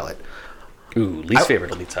by Pilot? Ooh, least favorite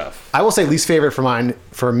will be tough. I will say least favorite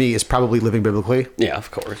for me is probably Living Biblically. Yeah, of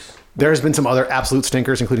course. There's been some other absolute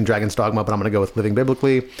stinkers, including Dragon's Dogma, but I'm going to go with Living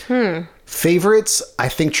Biblically. Favorites, I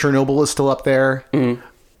think Chernobyl is still up there.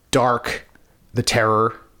 Dark, The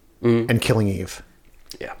Terror, and Killing Eve.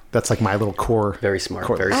 Yeah. That's like my little core. Very smart.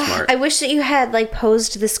 core Very list. smart. I wish that you had like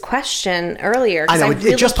posed this question earlier. 'cause I know,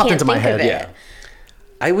 it just popped can't into my think of head. it. Yeah.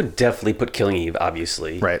 I would definitely put Killing Eve,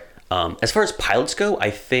 obviously. Right. As far as pilots go,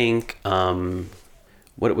 I think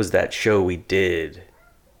what was that show we did?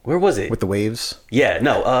 Where was it? With the waves. Yeah,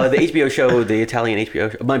 no, the HBO show, the Italian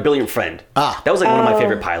HBO show, My Brilliant Friend. Ah. That was like one of my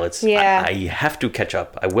favorite pilots. yeah. I have to catch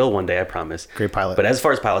up. I will one day, I promise. Great pilot. But as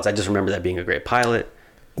far as pilots, I just remember that being a great pilot.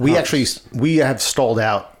 We have stalled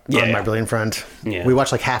out Yeah. on My Brilliant Friend. Yeah. We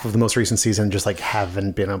watched like half of the most recent season, just like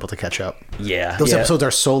haven't been able to catch up. Yeah. Those yeah. episodes are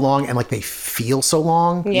so long and like they feel so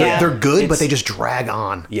long. Yeah. They're good, but It's- they just drag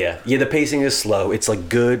on. Yeah, the pacing is slow. It's like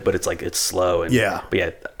good, but it's slow. And, Yeah. But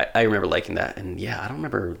yeah, I remember liking that. And yeah, I don't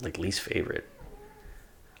remember like least favorite.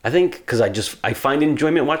 I think because I find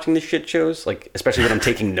enjoyment watching the shit shows, like especially when I'm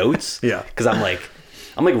taking notes. Yeah. Because I'm like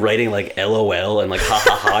writing like LOL and like ha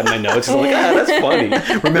ha ha in my notes. And I'm like, that's funny.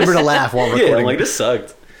 Remember to laugh while recording. Yeah, I'm like, this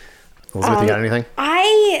sucked. Elizabeth, you got anything?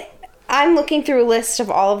 I'm looking through a list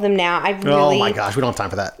of all of them now. I really. Oh my gosh, we don't have time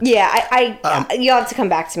for that. Yeah, you'll have to come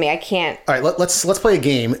back to me. I can't. All right, let's play a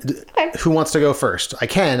game. Okay. Who wants to go first? I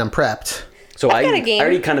can. I'm prepped. So I've got a I game.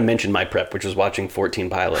 already kind of mentioned my prep, which was watching 14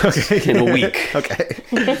 pilots in a week.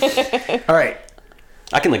 Okay. All right.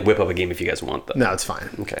 I can like whip up a game if you guys want, though. No, it's fine.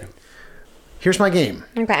 Okay. Here's my game.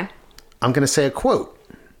 Okay. I'm going to say a quote.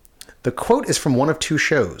 The quote is from one of two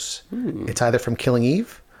shows. It's either from Killing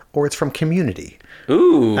Eve or it's from Community.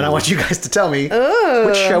 Ooh. And I want you guys to tell me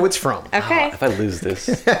which show it's from. Okay. If I lose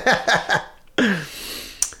this.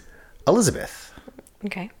 Elizabeth.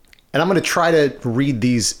 Okay. And I'm going to try to read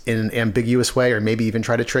these in an ambiguous way or maybe even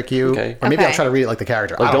try to trick you. Okay. Or maybe I'll Okay. try to read it like the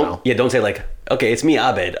character. I don't know. Yeah, don't say like, okay, it's me,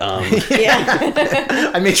 Abed.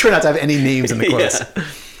 Yeah. I made sure not to have any names in the quotes. Yeah.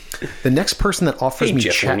 The next person that offers Hey, me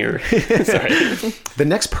Jeff Winger. Sorry. the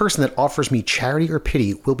next person that offers me charity or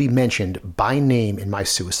pity will be mentioned by name in my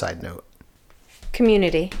suicide note.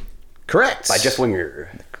 Community. Correct. By Jeff Winger.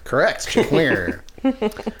 Correct. Jeff Winger.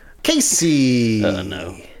 Casey.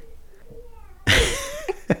 No.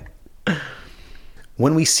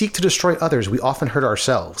 When we seek to destroy others, we often hurt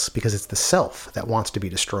ourselves because it's the self that wants to be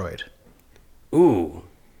destroyed. Ooh.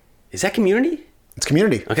 Is that Community? It's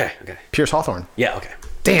Community. Okay. Pierce Hawthorne. Yeah, okay.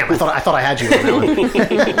 Damn, I thought I had you on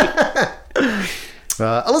that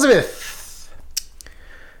one. Elizabeth,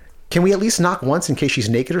 can we at least knock once in case she's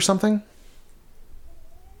naked or something?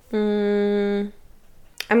 I'm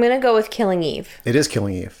gonna go with Killing Eve. It is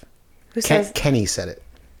Killing Eve. Who says? Kenny said it.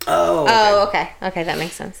 Oh, okay. Okay, that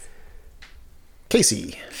makes sense.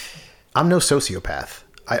 Casey, I'm no sociopath.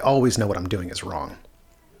 I always know what I'm doing is wrong.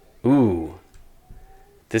 Ooh.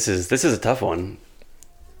 This is a tough one.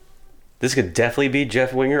 This could definitely be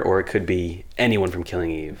Jeff Winger, or it could be anyone from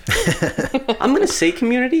Killing Eve. I'm gonna say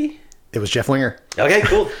Community. It was Jeff Winger. Okay,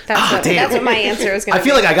 cool. That's what my answer was going to I be.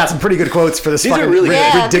 feel like I got some pretty good quotes for this These are fucking really good.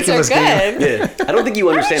 yeah, ridiculous these are game. good. Yeah, I don't think you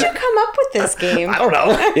How did understand. you come up with this game? I don't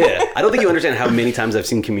know. Yeah, I don't think you understand how many times I've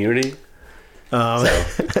seen Community. So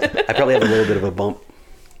I probably have a little bit of a bump.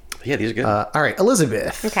 But yeah, these are good. All right,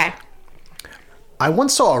 Elizabeth. Okay. I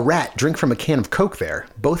once saw a rat drink from a can of Coke there.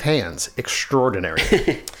 Both hands. Extraordinary.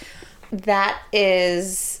 That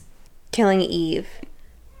is Killing Eve.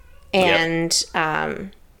 And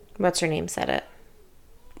what's her name said it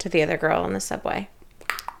to the other girl in the subway.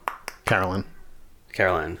 Caroline.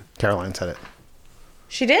 Caroline. Caroline said it.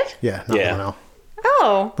 She did? Yeah, not Yeah. Leno.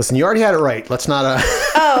 Oh. Listen, you already had it right. Let's not...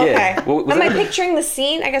 Oh, okay. Yeah. What was Am I that? picturing the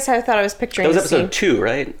scene? I guess I thought I was picturing That was the scene. episode 2,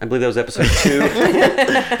 right? I believe that was episode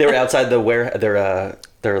 2. They were outside their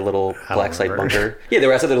little black site remember. bunker. Yeah, they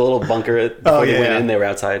were outside their little bunker before they went yeah. in. They were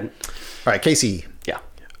outside. All right, Casey. Yeah.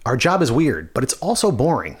 Our job is weird, but it's also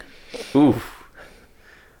boring. Ooh.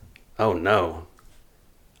 Oh no.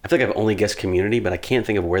 I feel like I've only guessed Community, but I can't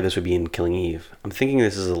think of where this would be in Killing Eve. I'm thinking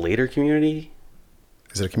this is a later Community.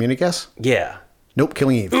 Is it a community guess? Yeah. Nope,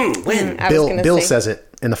 Killing Eve. When? I was gonna Bill say- says it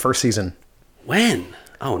in the first season. When?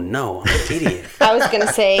 Oh no, I'm an idiot. I was going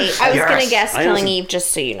to say, I was Yes. going to guess I Killing also- Eve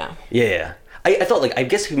just so you know. Yeah. I thought like I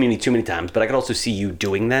guessed Community too many times, but I could also see you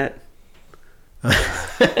doing that. Like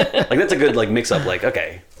that's a good like mix up. Like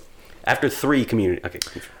okay, after 3 Community. Okay.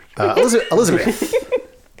 Elizabeth.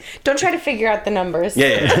 Don't try to figure out the numbers.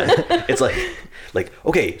 Yeah. It's like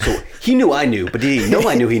okay, so he knew I knew, but did he know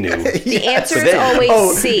I knew he knew? The answer is then-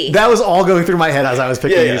 always C. That was all going through my head as I was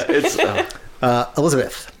picking Yeah. these. It's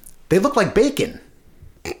Elizabeth. They look like bacon.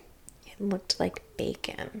 It looked like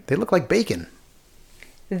bacon. They look like bacon.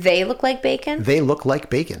 They look like bacon? They look like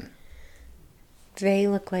bacon. They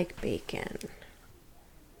look like bacon.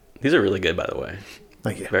 these are really good, by the way.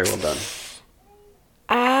 Thank you. Very well done.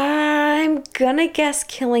 I'm gonna guess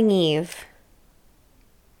Killing Eve.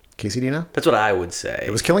 Casey, do you know? That's what I would say.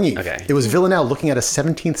 It was Killing Eve. Okay. It was Villanelle looking at a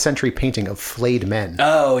 17th century painting of flayed men.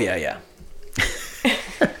 Oh yeah.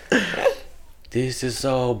 This is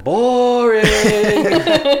so boring.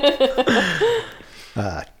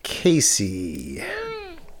 Casey.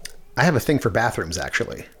 I have a thing for bathrooms,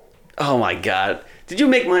 actually. Oh my god. Did you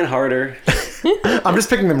make mine harder? I'm just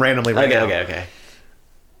picking them randomly right now. Okay.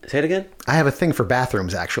 Say it again. I have a thing for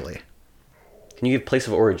bathrooms, actually. Can you give place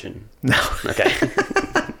of origin? No. Okay.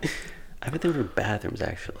 I have a thing for bathrooms,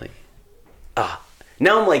 actually.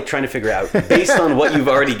 Now I'm like trying to figure out based on what you've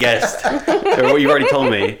already guessed or what you've already told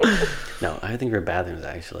me. No, I have a thing for bathrooms,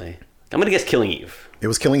 actually. I'm gonna guess Killing Eve. It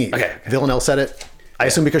was Killing Eve. Okay. Villanelle said it. I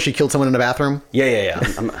assume because she killed someone in a bathroom. Yeah.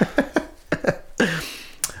 I'm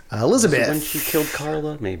Elizabeth. when she killed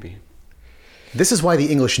Carla, maybe. This is why the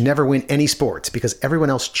English never win any sports, because everyone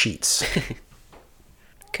else cheats.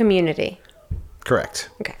 Community. Correct.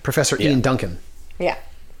 Okay. Professor Ian Duncan. Yeah.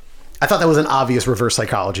 I thought that was an obvious reverse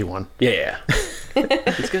psychology one. Yeah.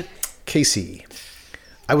 It's good. Casey.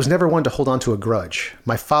 I was never one to hold on to a grudge.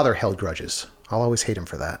 My father held grudges. I'll always hate him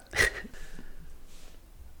for that.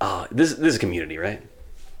 Oh, this is Community, right?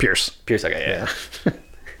 Pierce. Pierce, okay, yeah.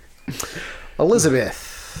 Elizabeth.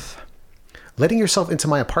 Letting yourself into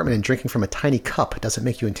my apartment and drinking from a tiny cup doesn't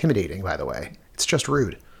make you intimidating, by the way. It's just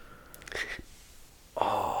rude.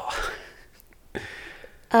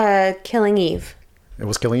 Killing Eve. It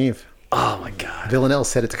was Killing Eve. Oh my god. Villanelle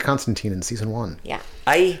said it to Constantine in season 1. Yeah.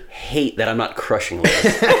 I hate that I'm not crushing this.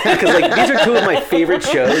 Because like these are 2 of my favorite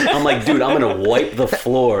shows. I'm like, dude, I'm gonna wipe the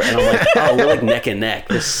floor, and I'm like, oh, we're like neck and neck.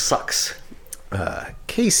 This sucks.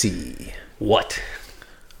 Casey. What?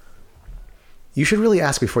 You should really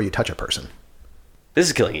ask before you touch a person. This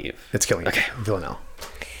is Killing Eve. It's Killing Eve. Okay. Villanelle.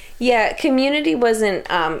 Yeah, Community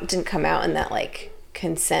didn't come out in that like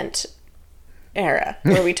consent era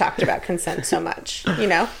where we talked about consent so much, you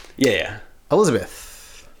know? Yeah.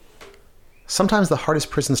 Elizabeth. Sometimes the hardest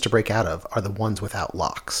prisons to break out of are the ones without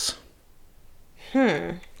locks.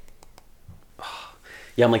 Yeah,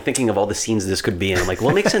 I'm like thinking of all the scenes this could be in. I'm like,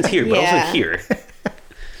 well, it makes sense here, but Yeah. also here.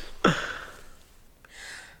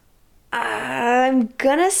 I'm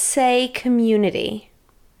gonna say Community.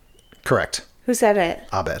 Correct. Who said it?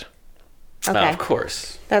 Abed. Okay. Of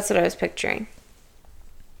course. That's what I was picturing.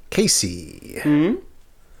 Casey. Hmm?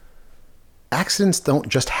 Accidents don't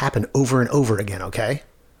just happen over and over again, okay?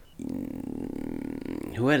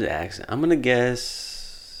 Who had an accent? I'm gonna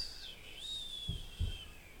guess.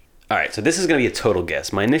 All right, so this is gonna be a total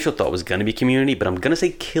guess. My initial thought was gonna be Community, but I'm gonna say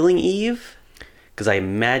Killing Eve because I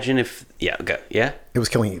imagine if yeah. It was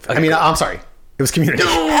Killing Eve. I'm sorry. It was Community.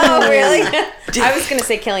 Oh, really? I was gonna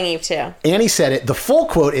say Killing Eve too. Annie said it. The full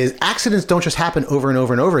quote is, accidents don't just happen over and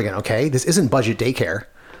over and over again, okay? This isn't budget daycare.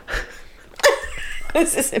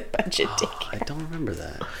 This isn't budget I daycare. don't remember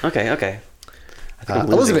that. Okay. I think I'm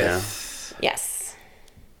losing Elizabeth, Yes.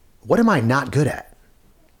 what am I not good at?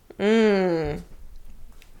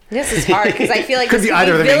 This is hard because I feel like Could this be could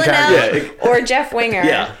either be of the main Villanelle characters. or Jeff Winger. now.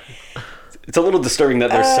 Yeah. It's a little disturbing that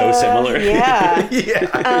they're so similar. Yeah.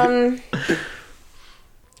 Yeah.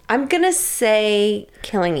 I'm gonna say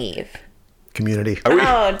Killing Eve. Community. Are we,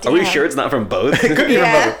 Oh, are we damn. sure it's not from both?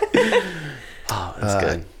 Yeah. Oh, that's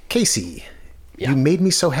good. Casey, Yeah. you made me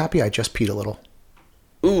so happy I just peed a little.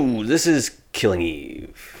 Ooh, this is Killing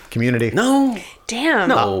Eve. Community. No. Damn.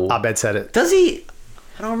 No. Abed said it. Does he?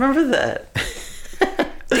 I don't remember that.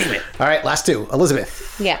 Damn it. All right, last two.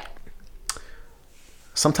 Elizabeth, Yeah.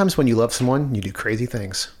 sometimes when you love someone, you do crazy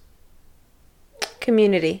things.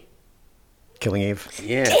 Community. Killing Eve.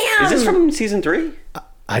 Yeah. Damn. Is this from season 3?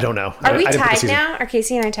 I don't know. Are we I didn't put the tied season- now? Are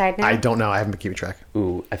Casey and I tied now? I don't know. I haven't been keeping track.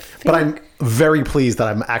 Ooh, I think. But I'm very pleased that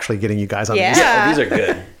I'm actually getting you guys on Yeah. these. Yeah, these are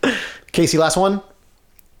good. Casey, last one.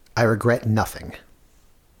 I regret nothing.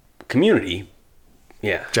 Community.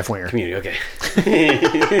 Yeah. Jeff Winger. Community, okay.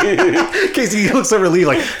 Casey, you look so relieved,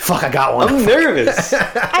 like, fuck, I got one. I'm nervous.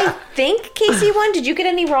 I think Casey won. Did you get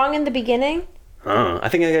any wrong in the beginning? I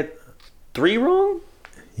think I got 3 wrong?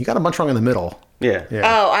 You got a bunch wrong in the middle. Yeah. Yeah.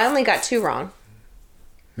 Oh, I only got 2 wrong.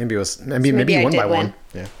 Maybe it was. Maybe maybe you I won did by win. one.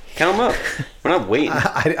 Yeah. Count them up. We're not waiting.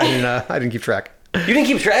 I didn't keep track. You didn't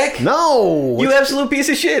keep track? No. You absolute piece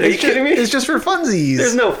of shit. Are you kidding me? It's just for funsies.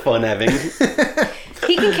 There's no fun having.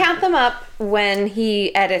 He can count them up when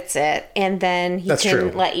he edits it, and then he That's can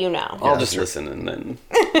true. let you know. I'll just listen and then.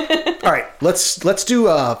 All right, let's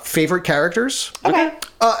do favorite characters. Okay.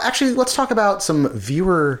 Actually, let's talk about some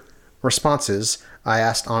viewer responses I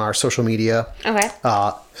asked on our social media. Okay.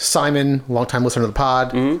 Simon, longtime listener to the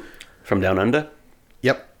pod. From Down Under?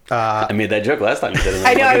 Yep. I made that joke last time. You said it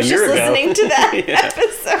I know. like I a was just year ago. listening to that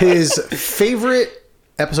episode. His favorite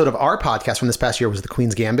episode of our podcast from this past year was The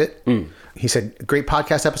Queen's Gambit. He said, great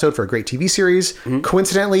podcast episode for a great TV series.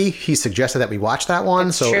 Coincidentally, he suggested that we watch that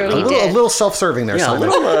one. So true, a he little, did. a little self-serving there, Yeah, a Simon.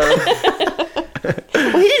 little.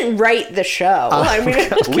 Well, he didn't write the show. I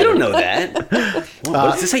mean, We don't know that. What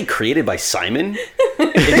does this say? Created by Simon?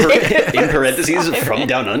 In parentheses, from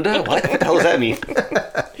Down Under? What the hell does that mean?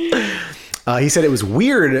 He said it was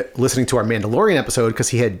weird listening to our Mandalorian episode because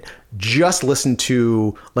he had just listened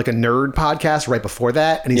to like a nerd podcast right before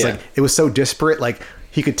that. And he's Yeah. like, it was so disparate. Like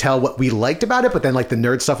he could tell what we liked about it, but then like the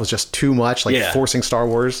nerd stuff was just too much, like Yeah. forcing Star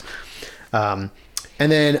Wars.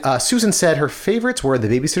 And then Susan said her favorites were The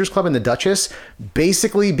Babysitter's Club and The Duchess,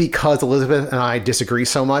 basically because Elizabeth and I disagree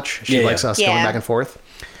so much. She Yeah, likes yeah. us going Yeah. back and forth.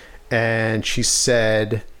 And she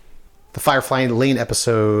said the Firefly Lane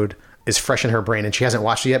episode is fresh in her brain, and she hasn't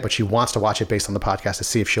watched it yet, but she wants to watch it based on the podcast to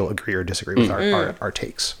see if she'll agree or disagree with our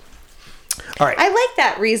takes. All right. I like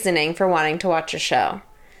that reasoning for wanting to watch a show.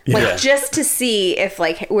 Like Yeah. just to see if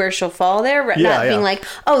like where she'll fall there, but Yeah, not being yeah. like,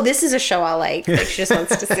 oh, this is a show I'll like. Like she just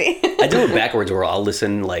wants to see. I do it backwards where I'll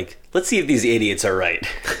listen, like, let's see if these idiots are right.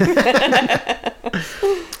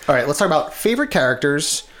 All right, let's talk about favorite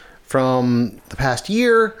characters from the past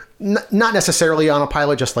year. Not necessarily on a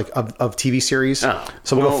pilot, just like of TV series. Oh,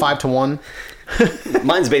 So we'll go well- 5-1.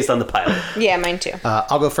 Mine's based on the pilot. Yeah, mine too.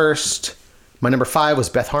 I'll go first. My number 5 was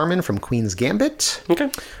Beth Harmon from Queen's Gambit.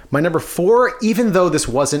 Okay. My number 4, even though this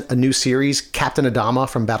wasn't a new series, Captain Adama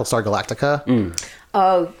from Battlestar Galactica.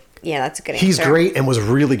 Oh, yeah, that's a good answer. He's great and was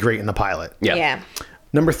really great in the pilot. Yeah. Yeah.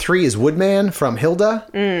 Number 3 is Woodman from Hilda.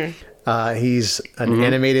 He's an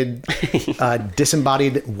animated,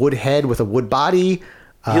 disembodied wood head with a wood body.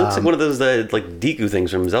 He looks like one of those, like, Deku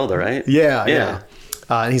things from Zelda, right? Yeah.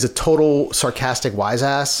 And he's a total sarcastic wise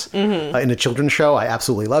ass in a children's show. I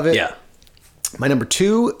absolutely love it. Yeah. My number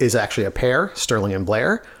 2 is actually a pair, Sterling and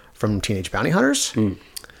Blair from Teenage Bounty Hunters.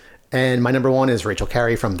 And my number 1 is Rachel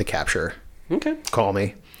Carey from The Capture. Okay. Call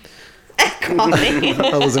me, Call me.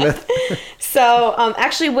 Elizabeth. So,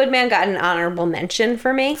 actually, Woodman got an honorable mention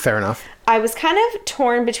for me. Fair enough. I was kind of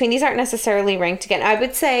torn between, these aren't necessarily ranked again. I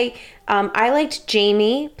would say I liked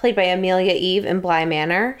Jamie, played by Amelia Eve in Bly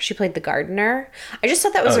Manor. She played the gardener. I just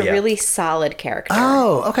thought that was Oh, a yeah. really solid character.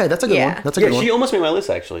 Oh, okay. That's a good Yeah. one. That's a Yeah, good one. she almost made my list,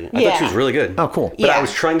 actually. I Yeah. thought she was really good. Oh, cool. But Yeah. I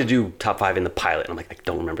was trying to do top 5 in the pilot, and I'm like, I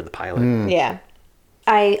don't remember the pilot. Yeah.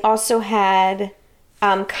 I also had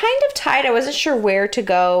kind of tied. I wasn't sure where to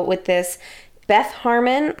go with this. Beth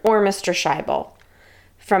Harmon or Mr. Scheibel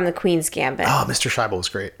from The Queen's Gambit. Oh, Mr. Scheibel was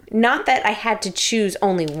great. Not that I had to choose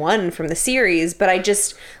only one from the series, but I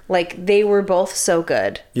just, like, they were both so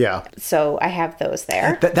good. Yeah. So I have those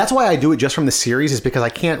there. That's why I do it just from the series, is because I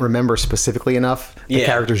can't remember specifically enough the Yeah.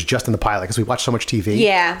 characters just in the pilot, because we watch so much TV.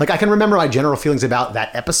 Yeah. Like, I can remember my general feelings about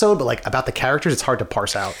that episode, but, like, about the characters, it's hard to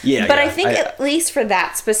parse out. Yeah, But yeah. I think at least for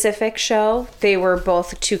that specific show, they were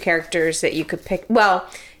both two characters that you could pick. Well,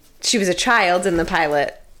 she was a child in the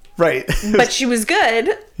pilot, Right. but she was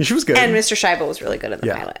good. She was good. And Mr. Scheibel was really good in the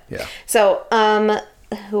Yeah, pilot. yeah. So,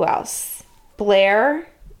 who else? Blair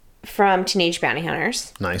from Teenage Bounty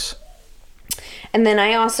Hunters. Nice. And then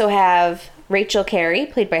I also have Rachel Carey,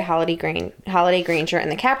 played by Holiday Granger in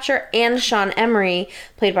The Capture, and Sean Emery,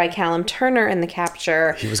 played by Callum Turner in The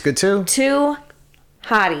Capture. He was good, too. Two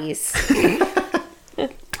hotties.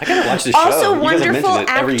 I gotta watch this show. Also You guys have wonderful mentioned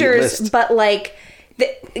it every actors, list. but like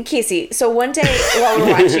Casey. So one day while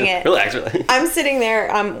we're watching it, Relax. I'm sitting there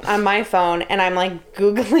on my phone and I'm like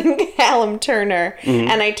Googling Callum Turner,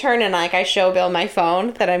 and I turn and like I show Bill my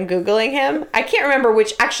phone that I'm Googling him. I can't remember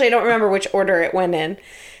which. Actually, I don't remember which order it went in.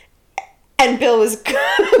 And Bill was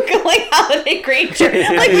Googling Holiday Granger.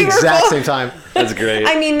 Like we were Exact both, same time. That's great.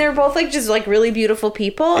 I mean, they're both like just like really beautiful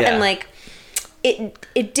people, Yeah. and like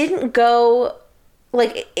it didn't go.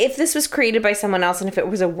 Like, if this was created by someone else and if it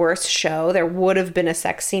was a worse show, there would have been a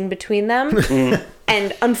sex scene between them.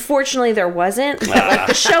 And unfortunately, there wasn't. But, like,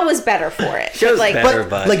 the show was better for it. Show's But, like, better.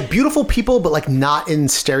 But, like, beautiful people, but, like, not in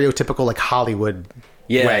stereotypical, like, Hollywood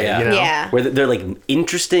Yeah, way, yeah. you know? Yeah. Where they're like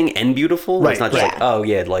interesting and beautiful. Right, It's not just right. like, oh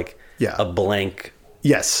yeah, like Yeah. a blank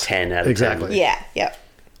Yes. 10 out of Exactly. 10. Yeah, yep.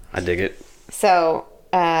 I dig it. So,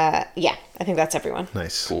 yeah, I think that's everyone.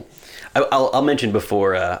 Nice. Cool. I'll mention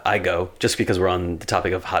before I go, just because we're on the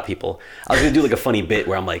topic of hot people. I was gonna do like a funny bit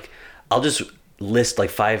where I'm like, I'll just list like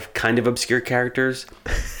 5 kind of obscure characters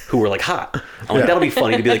who were like hot. I'm like, that'll be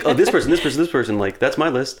funny to be like, oh, this person, like that's my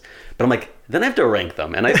list. But I'm like, then I have to rank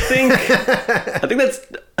them, and I think that's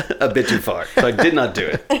a bit too far, so I did not do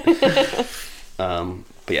it.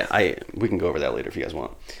 But yeah, we can go over that later if you guys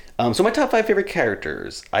want. So my top 5 favorite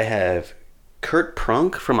characters, I have Kurt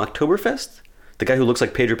Prunk from Oktoberfest, the guy who looks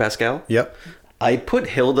like Pedro Pascal. Yep. I put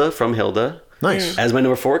Hilda from Hilda Nice. as my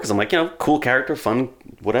number 4 because I'm like, cool character, fun,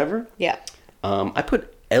 whatever. Yeah. I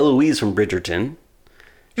put Eloise from Bridgerton.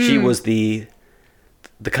 She was the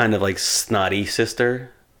kind of like snotty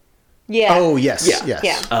sister. Yeah. Oh, yes. Yeah.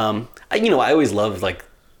 Yes. Yeah. I always loved like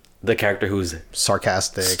the character who's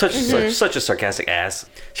Sarcastic. such a sarcastic ass.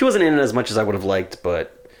 She wasn't in it as much as I would have liked,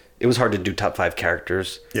 but it was hard to do top 5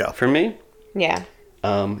 characters Yeah. for me. Yeah.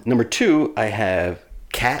 Number 2, I have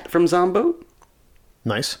Kat from Zombo,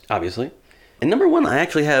 Nice. obviously. And number 1, I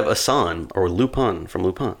actually have Asan or Lupin from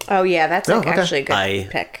Lupin. Oh, yeah, that's like okay. actually a good I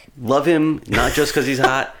pick. love him, not just because he's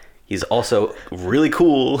hot. He's also really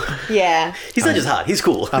cool. Yeah. He's not just hot, he's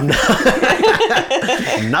cool. I'm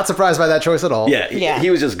not surprised by that choice at all. yeah, Yeah. he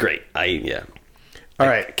was just great. All I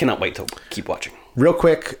right. cannot wait to keep watching. Real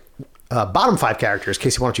quick, bottom 5 characters.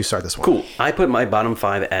 Casey, why don't you start this one? Cool. I put my bottom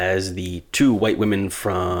 5 as the 2 white women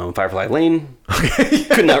from Firefly Lane.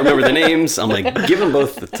 Could not remember the names. I'm like, give them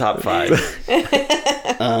both the top 5.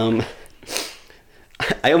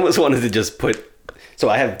 I almost wanted to just put. So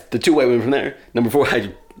I have the 2 white women from there. Number 4,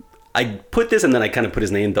 I put this and then I kind of put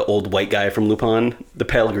his name, the old white guy from Lupin, the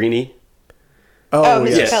Pellegrini. Oh,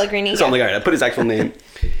 Mr. yes. Pellegrini. So I'm yeah. like, all right, I put his actual name.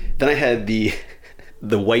 Then I had the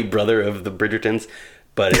white brother of the Bridgertons,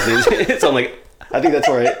 but his name's, so I'm like, I think that's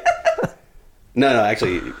all right. No,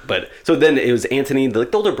 actually, but so then it was Anthony, the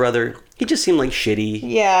older brother. He just seemed like shitty.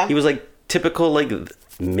 Yeah. He was like typical like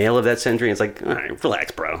male of that century. It's like, all right,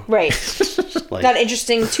 relax, bro. Right. Like, Not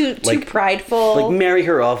interesting. Too like- prideful. like marry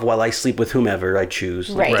her off while I sleep with whomever I choose.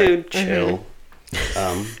 Like, Right. dude, chill.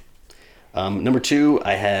 Number 2,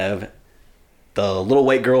 I have the little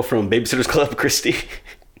white girl from Babysitter's Club, Christy.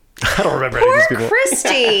 I don't remember any of these Poor people.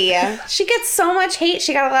 Christy. She gets so much hate.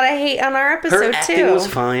 She got a lot of hate on our Her episode acting too. was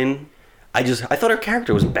fine. I thought her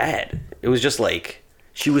character was bad. It was just like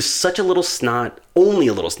she was such a little snot, only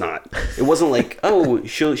a little snot. It wasn't like, oh,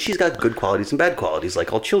 she's got good qualities and bad qualities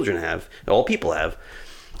like all children have, all people have.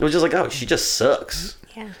 It was just like, oh, she just sucks.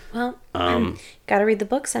 Yeah. Well, gotta read the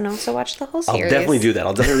books and also watch the whole I'll series. definitely do that.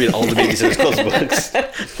 I'll definitely read all the Babysitter's Club books.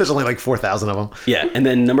 There's only like 4,000 of them. Yeah, and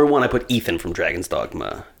then number 1, I put Ethan from Dragon's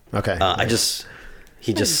Dogma. Okay.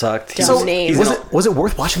 He just sucked. He Dumb was- name. he's was an- it was it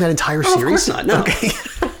worth watching that entire Oh, of series? course not. No.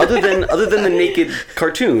 other than the naked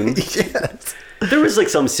cartoon, Yes. there was like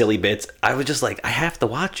some silly bits. I was just like, I have to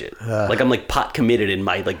watch it. Like I'm like pot committed in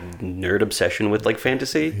my like nerd obsession with like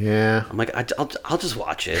fantasy. Yeah. I'm like, I'll just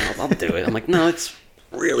watch it. I'll do it. I'm like, no, it's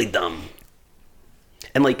really dumb.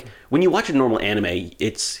 And like when you watch a normal anime,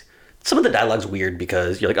 it's some of the dialogue's weird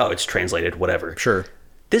because you're like, oh, it's translated, whatever. Sure.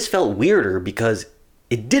 This felt weirder because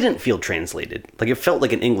it didn't feel translated. Like it felt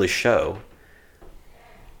like an English show.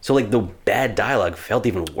 So like the bad dialogue felt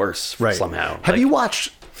even worse somehow. Have Like, you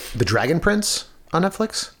watched The Dragon Prince on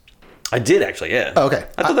Netflix? I did actually, yeah. Oh, okay.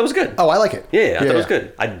 I thought that was good. Oh, I like it. Yeah, I thought it was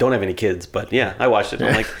good. I don't have any kids, but yeah, I watched it.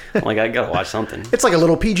 I'm like, I gotta watch something. It's like a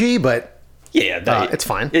little PG, but Yeah, it's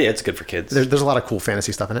fine. Yeah, it's good for kids. there's a lot of cool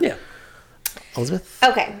fantasy stuff in it. Yeah. Elizabeth?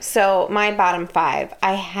 Okay, so my bottom 5,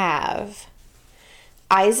 I have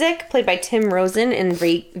Isaac, played by Tim Rosen in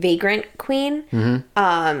Vagrant Queen.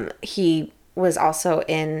 Mm-hmm. He was also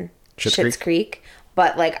in Schitt's Schitt's Creek,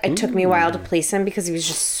 but like it took me a while to place him because he was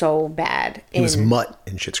just so bad. He was Mutt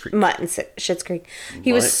in Schitt's Creek. Mutt in Schitt's Creek.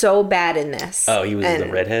 He was Mutt? so bad in this. Oh, he was the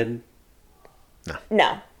And- redhead?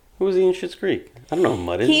 No. Who was he in Schitt's Creek? I don't know who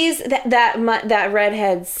Mud is. He's that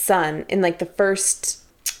redhead's son in like the first.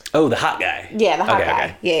 Oh, the hot guy. Yeah, the hot Okay, guy.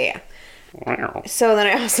 okay. Yeah. Wow. So then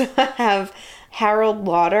I also have Harold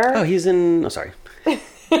Lauder. Oh, he's in... Oh, sorry.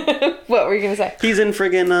 What were you gonna say? He's in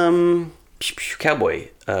friggin' Cowboy.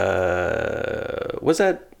 Was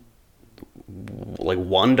that like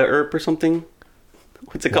Wanda Earp or something?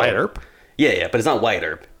 What's it called? Wyatt Earp? Yeah, but it's not Wyatt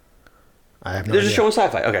Earp. I have no There's idea. a show on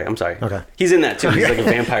Sci-Fi. Okay, I'm sorry. Okay. He's in that too. He's like a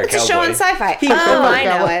vampire It's a cowboy. show on Sci-Fi. He- I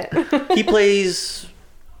know it. He plays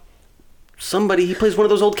somebody. He plays one of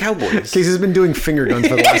those old cowboys. Casey's been doing finger guns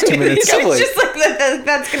for the last 2 minutes. Cowboy. It's just like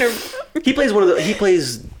that's gonna. He plays one of the. He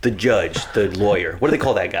plays the judge, the lawyer. What do they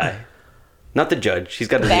call that guy? Not the judge. He's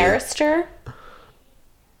got a Barrister,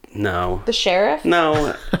 No. the sheriff.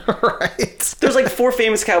 No. Right. There's like 4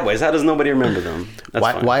 famous cowboys. How does nobody remember them? That's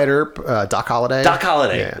fine. Wyatt Earp, Doc Holliday. Doc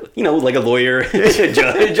Holliday. Yeah. You know, like a lawyer, a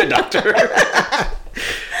judge, a doctor. I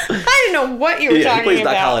didn't know what you were Yeah, he talking plays Doc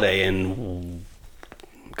about. Holliday in...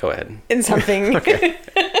 Go ahead. In something.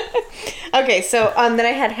 Okay, so then I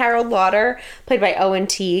had Harold Lauder, played by Owen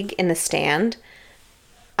Teague in The Stand.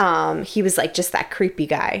 He was like just that creepy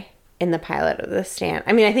guy in the pilot of The Stand.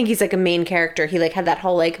 I mean, I think he's like a main character. He like had that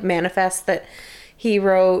whole like manifest that he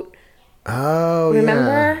wrote. Oh,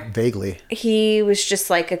 Remember? yeah. Vaguely. He was just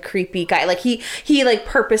like a creepy guy. Like he like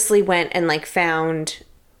purposely went and found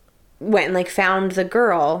the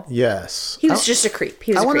girl. Yes. He was just a creep.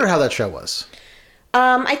 He was I a wonder creep. how that show was.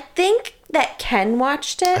 I think that Ken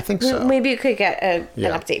watched it. I think so. Maybe you could get an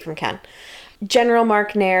Yeah. update from Ken. General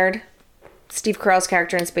Mark Naird, Steve Carell's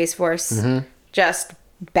character in Space Force, Mm-hmm. just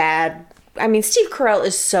bad. I mean, Steve Carell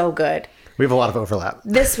is so good. We have a lot of overlap.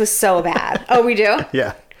 This was so bad. Oh, we do?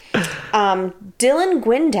 Yeah. Dylan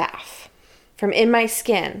Gwyndaff from In My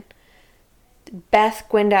Skin. Beth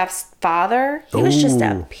Gwyndaff's father, he was just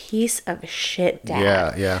a Ooh. piece of shit dad.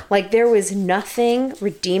 Yeah, yeah. Like there was nothing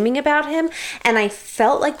redeeming about him, and I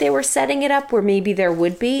felt like they were setting it up where maybe there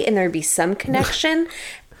would be, and there'd be some connection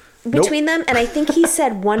between them. And I think he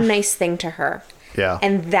said one nice thing to her. Yeah.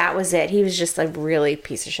 And that was it. He was just a really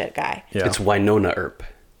piece of shit guy. Yeah. It's Winona Earp.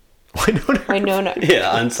 I know. Yeah,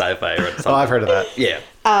 on Sci-Fi. Or something. Oh, I've heard of that. Yeah.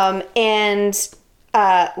 And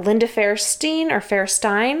Linda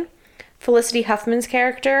Fairstein, Felicity Huffman's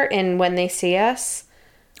character in When They See Us.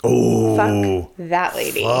 Oh. Fuck that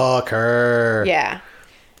lady. Fuck her. Yeah.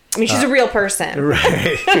 I mean, she's a real person.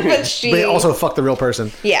 Right. But she... But also fuck the real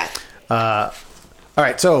person. Yeah. All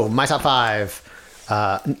right, so my top 5,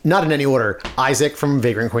 not in any order. Isaac from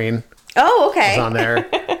Vagrant Queen Oh, okay. is on there.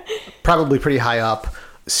 Probably pretty high up.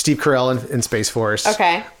 Steve Carell in Space Force.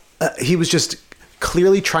 Okay. He was just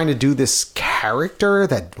clearly trying to do this character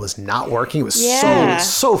that was not working. It was Yeah.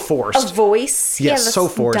 so forced. A voice. Yes, this so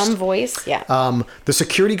forced. Dumb voice. Yeah. The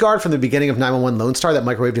security guard from the beginning of 911 Lone Star that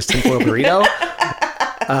microwaved his tinfoil burrito.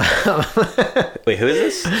 Wait, who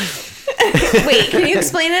is this? Wait, can you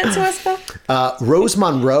explain it to us, Bill? Rose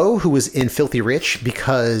Monroe, who was in Filthy Rich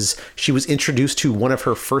because she was introduced to one of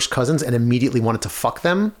her first cousins and immediately wanted to fuck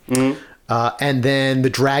them. And then the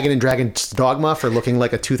Dragon and Dragon's Dogma for looking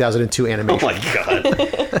like a 2002 Oh animation. my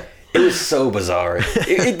god. It was so bizarre.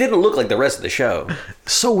 It didn't look like the rest of the show.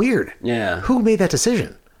 So weird. Yeah. Who made that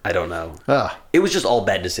decision? I don't know. Ugh. It was just all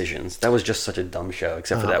bad decisions. That was just such a dumb show,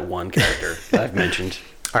 except for that one character that I've mentioned.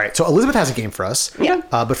 All right, so Elizabeth has a game for us. Yeah.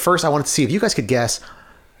 But first, I wanted to see if you guys could guess,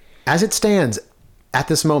 as it stands at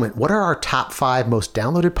this moment, what are our top 5 most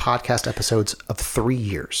downloaded podcast episodes of 3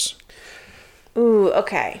 years? Ooh,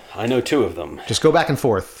 okay. I know 2 of them. Just go back and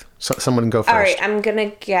forth. So someone go first. All right, I'm going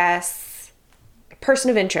to guess Person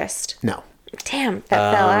of Interest. No. Damn,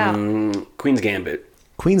 that fell out. Queen's Gambit.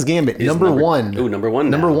 Queen's Gambit, number number- 1. Ooh, number 1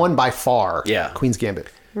 Number now. 1 by far. Yeah. Queen's Gambit.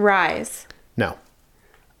 Rise. No.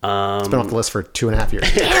 It's been off the list for 2.5 years.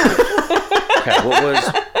 Okay, what was...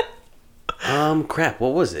 Crap.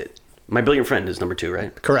 What was it? My Brilliant Friend is number 2,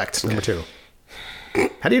 right? Correct. Number 2.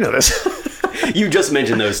 How do you know this? You just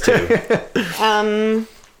mentioned those two.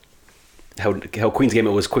 How Queen's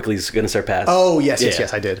Gambit was quickly going to surpass. Oh,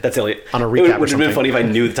 yes, I did. That's the only. On a recap It or would have been something. funny if I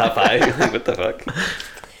knew the top 5. Like, what the fuck?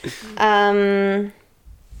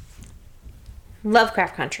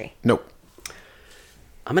 Lovecraft Country. Nope.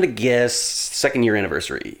 I'm going to guess second year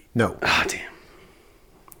anniversary. No. Ah, damn.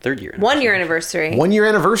 Third year. 1 year anniversary. 1 year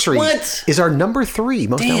anniversary What? is our number 3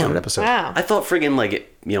 most Damn. downloaded episode. Wow. I thought friggin' like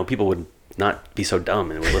it, people would not be so dumb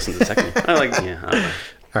and would listen to the second year. I don't know.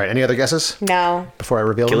 All right, any other guesses No. before I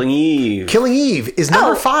reveal Killing them? Eve. Killing Eve is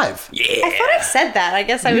number Oh. 5. Yeah. I thought I said that. I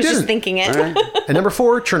guess I was just didn't. thinking it. All right. And number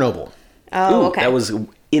 4, Chernobyl. Oh, Ooh, okay. That was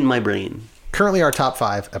in my brain. Currently our top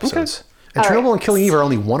 5 episodes. And All Chernobyl right. and Killing Eve are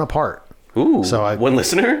only one apart. Ooh. So one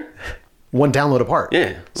listener? One download apart.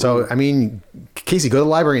 Yeah. So, I mean, Casey, go to the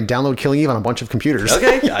library and download Killing Eve on a bunch of computers.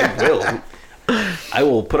 Okay, I will. I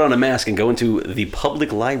will put on a mask and go into the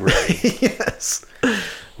public library Yes.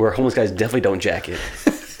 where homeless guys definitely don't jack it.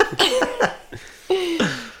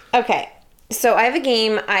 Okay. So I have a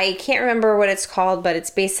game. I can't remember what it's called, but it's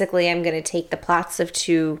basically I'm going to take the plots of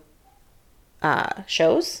 2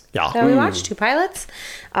 shows Yeah. that we watched, 2 pilots,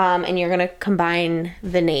 and you're going to combine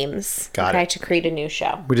the names Got it. to create a new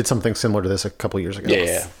show. We did something similar to this a couple years ago.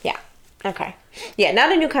 Yeah. Yeah. Okay. Yeah,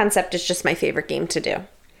 not a new concept. It's just my favorite game to do.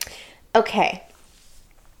 Okay.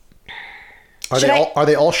 Are Should they I- all are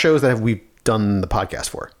they all shows that we've done the podcast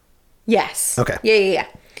for? Yes. Okay. Yeah.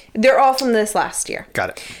 They're all from this last year. Got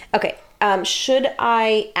it. Okay. Should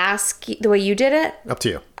I ask you the way you did it? Up to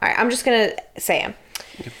you. All right, I'm just going to say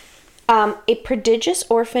them. A prodigious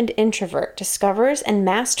orphaned introvert discovers and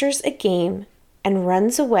masters a game and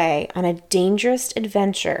runs away on a dangerous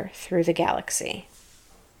adventure through the galaxy.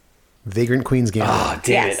 Vagrant Queen's Gambit. Oh,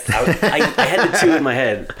 damn Yes. it. I had the 2 in my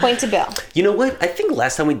head. Point to Bill. You know what? I think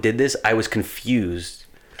last time we did this, I was confused.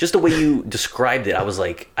 Just the way you described it, I was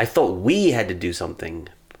like, I thought we had to do something.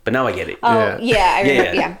 But now I get it. Oh, yeah, I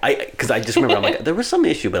remember. Yeah. Because I just remember, I'm like, there was some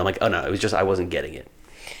issue, but I'm like, oh no, it was just I wasn't getting it.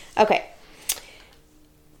 Okay.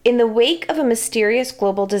 In the wake of a mysterious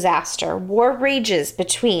global disaster, war rages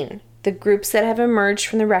between the groups that have emerged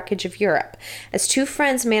from the wreckage of Europe, as 2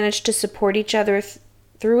 friends manage to support each other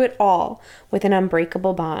through it all with an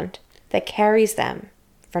unbreakable bond that carries them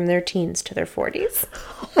from their teens to their 40s.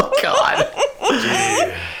 Oh, God.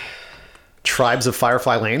 Tribes of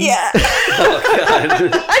Firefly Lane? Yeah. I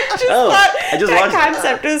just that watched it.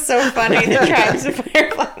 concept was so funny. The tribes of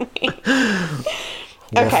Firefly Lane.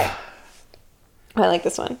 Okay. I like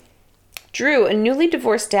this one. Drew, a newly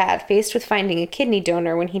divorced dad, faced with finding a kidney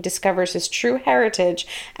donor when he discovers his true heritage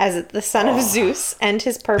as the son of Zeus and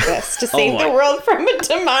his purpose to save my- the world from a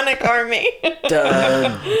demonic army.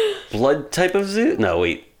 Blood type of zoo? No,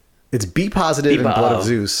 wait. It's B positive and Blood of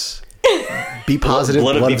Zeus. B positive,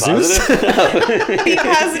 Blood of Blood B of Zeus? positive? Be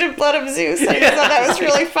positive blood of Zeus. I just thought that was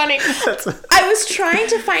really funny. I was trying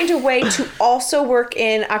to find a way to also work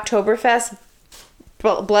in Oktoberfest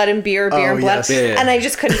blood and beer, beer Oh, and blood. yes. Yeah. And I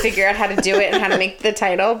just couldn't figure out how to do it and how to make the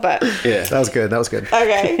title, but Yeah. That was good. That was good.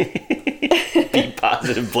 okay. B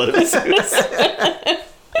positive blood of Zeus.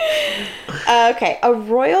 Okay. A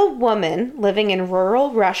royal woman living in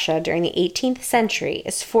rural Russia during the 18th century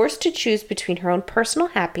is forced to choose between her own personal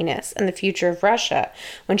happiness and the future of Russia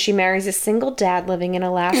when she marries a single dad living in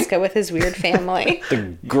Alaska with his weird family.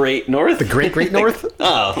 The Great North? The Great Great North?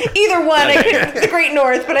 Oh. Either one, I couldn't, the Great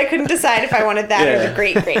North, but I couldn't decide if I wanted that or Yeah. the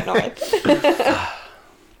Great Great North.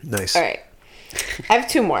 Nice. All right. I have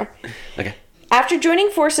 2 more. Okay. After joining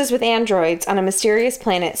forces with androids on a mysterious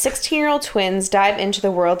planet, 16-year-old twins dive into the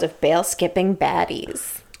world of bail-skipping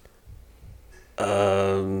baddies.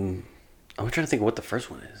 I'm trying to think of what the first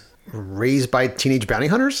one is. Raised by Teenage Bounty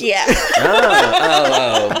Hunters? Yeah.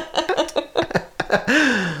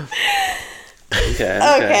 Okay.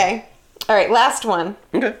 Okay. All right, last one.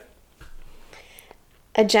 Okay.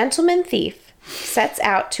 A gentleman thief sets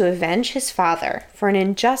out to avenge his father for an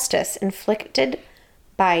injustice inflicted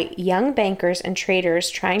by young bankers and traders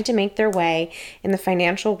trying to make their way in the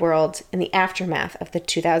financial world in the aftermath of the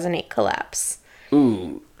 2008 collapse.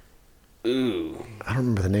 Ooh. I don't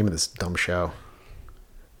remember the name of this dumb show.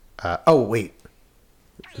 Oh, wait.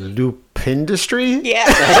 Lupindustry? Yeah.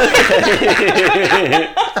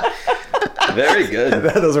 Very good.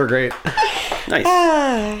 Those were great.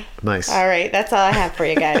 Nice. Nice. All right, that's all I have for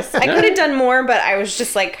you guys. I could have done more, but I was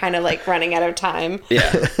just like kind of like running out of time.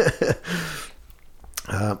 Yeah.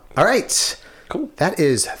 All right. Cool. That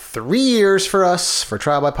is 3 years for us for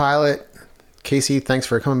Trial by Pilot. Casey, thanks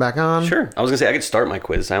for coming back on. Sure. I was gonna say I could start my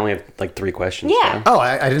quiz. I only have like 3 questions. Yeah. Oh,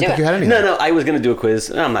 I didn't think it. you had any. No, I was gonna do a quiz.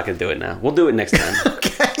 No, I'm not gonna do it now. We'll do it next time.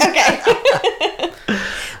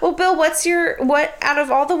 Well, Bill, what out of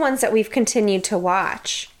all the ones that we've continued to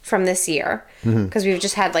watch from this year, because we've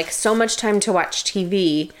just had like so much time to watch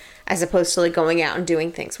TV as opposed to like going out and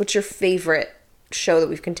doing things. What's your favorite show that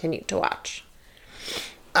we've continued to watch?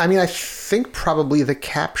 I mean, I think probably The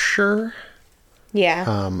Capture.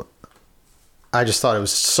 Yeah. I just thought it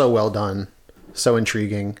was so well done, so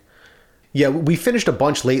intriguing. Yeah, we finished a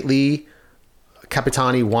bunch lately.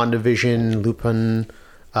 Capitani, WandaVision, Lupin,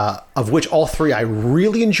 of which all 3 I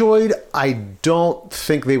really enjoyed. I don't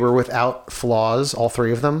think they were without flaws, all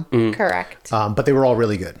 3 of them. Correct. But they were all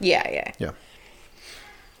really good. Yeah. Yeah.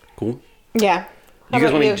 Cool. Yeah. How You guys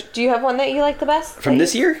about wanna- you? Do you have one that you like the best? From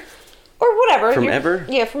this year? Or whatever. From You're- ever?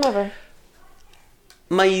 Yeah, from ever.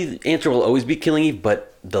 My answer will always be Killing Eve,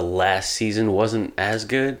 but the last season wasn't as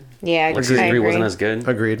good. Yeah, Like I season 3 wasn't agree. as good.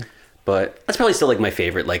 Agreed. But that's probably still like my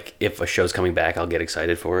favorite. Like if a show's coming back, I'll get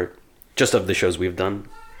excited for it. Just of the shows we've done.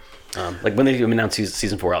 Like when they announce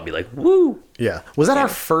season 4, I'll be like, woo! Yeah. Was that our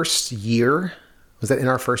first year? Was that in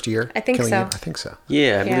our first year? I think Killing so. Eve? I think so. Yeah, I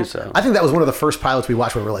Yeah. believe so. I think that was one of the first pilots we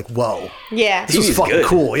watched where we were like, whoa. Yeah. This was TV's fucking good.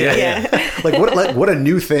 cool. Yeah. Yeah. like what a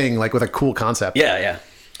new thing, like with a cool concept. Yeah.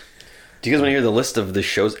 Do you guys want to hear the list of the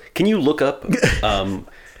shows? Can you look up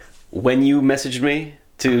when you messaged me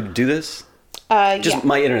to do this? Just yeah.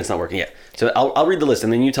 my internet's not working yet. So I'll read the list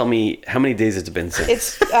and then you tell me how many days it's been since.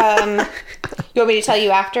 It's, you want me to tell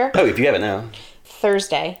you after? Oh, if you have it now.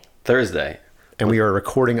 Thursday. Thursday. And we are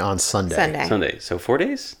recording on Sunday. Sunday. So 4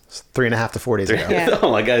 days? 3.5 to 4 days ago. Yeah.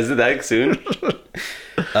 Oh my god, is it that soon?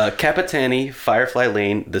 Capitani, Firefly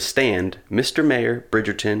Lane, The Stand, Mr. Mayor,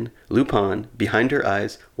 Bridgerton, Lupin, Behind Her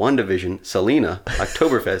Eyes, WandaVision, Selena,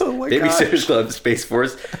 Oktoberfest, Oh my Babysitter's Club, Space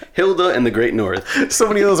Force, Hilda, and The Great North. So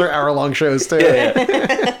many of those are hour-long shows, too.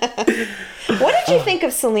 What did you think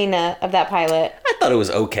of Selena, of that pilot? I thought it was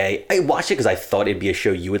okay. I watched it because I thought it'd be a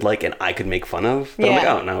show you would like and I could make fun of. But I'm like,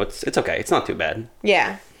 Yeah. oh no, it's okay. It's not too bad.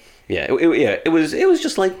 Yeah. Yeah, it was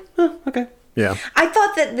just like, oh, okay. Yeah. I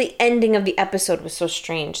thought that the ending of the episode was so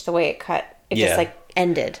strange, the way it cut. It Yeah. just like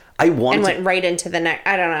ended. I wanted and to- went right into the next.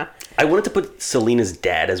 I don't know. I wanted to put Selena's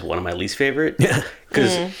dad as one of my least favorite. Yeah.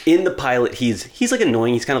 Because in the pilot, he's like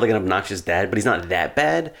annoying. He's kind of like an obnoxious dad, but he's not that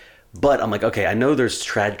bad. But I'm like, okay, I know there's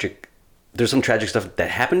some tragic stuff that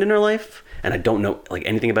happened in her life, and I don't know like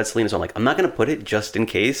anything about Selena, so I'm like, I'm not gonna put it just in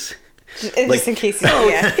case. Just Like, in case. oh,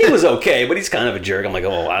 Yeah. he was okay, but he's kind of a jerk. I'm like,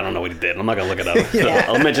 oh, I don't know what he did. I'm not gonna look it up. Yeah.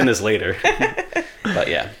 I'll mention this later. But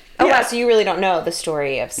yeah. Oh, wow. So you really don't know the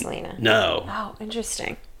story of Selena? No. Oh,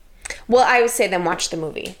 interesting. Well, I would say then watch the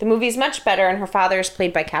movie. The movie is much better, and her father is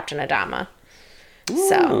played by Captain Adama.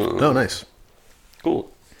 So, Oh, nice. Cool.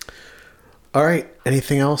 All right.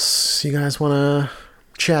 Anything else you guys want to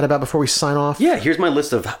chat about before we sign off? Yeah, here's my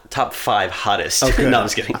list of top 5 hottest. Okay. No, I'm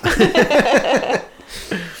just kidding.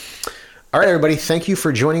 All right, everybody. Thank you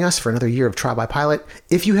for joining us for another year of Trial by Pilot.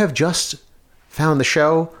 If you have just found the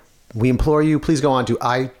show, we implore you, please go on to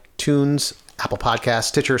iTunes, Apple Podcasts,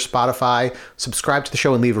 Stitcher, Spotify, subscribe to the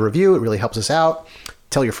show and leave a review. It really helps us out.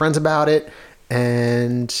 Tell your friends about it.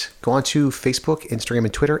 And go on to Facebook, Instagram,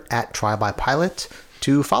 and Twitter at Trial by Pilot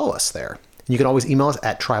to follow us there. You can always email us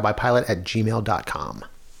at trialbypilot@gmail.com.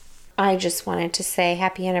 I just wanted to say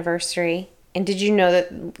happy anniversary. And did you know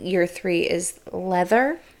that year 3 is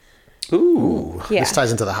leather? Ooh. Yeah. This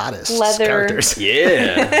ties into the hottest Leather. characters.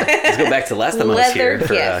 Yeah. Let's go back to last time I was here Leather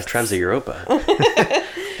for gifts. Tribes of Europa.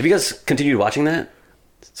 Have you guys continued watching that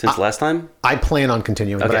since last time? I plan on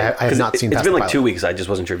continuing, but I have 'Cause not seen It's past been the like pilot. 2 weeks. I just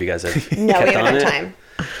wasn't sure if you guys had No, kept we on haven't it. had time.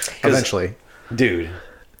 Eventually. Dude.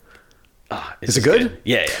 Is it good?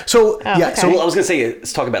 Yeah. So, Oh, yeah. okay. So, Well, I was going to say,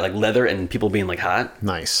 let's talk about like leather and people being like hot.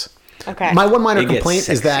 nice. Okay. My one minor It gets complaint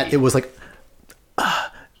is that sexy. it was like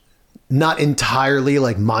not entirely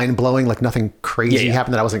like mind blowing, like nothing crazy Yeah.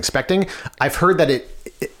 happened that I wasn't expecting. I've heard that it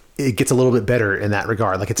gets a little bit better in that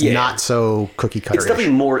regard. Like it's Yeah. not so cookie cutter. It's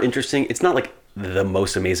definitely more interesting. It's not like the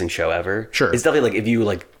most amazing show ever. Sure. It's definitely like if you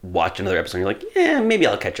like watch another episode and you're like, yeah, maybe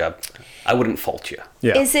I'll catch up. I wouldn't fault you.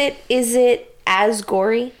 Yeah. Is it as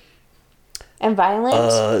gory and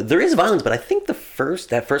violent? There is violence, but I think that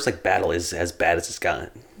first like battle is as bad as it's gotten.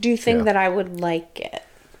 Do you think yeah. that I would like it?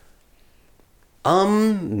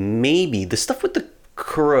 Maybe the stuff with the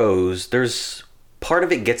crows. There's part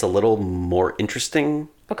of it gets a little more interesting.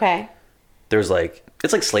 Okay. There's like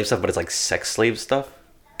it's like slave stuff, but it's like sex slave stuff,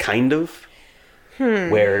 kind of.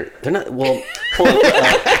 Where they're not. Well, hold on,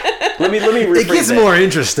 Let me rephrase It gets that. more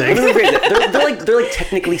interesting. Let me rephrase that. They're like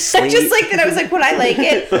technically slaves. Just like that, I was like, would I like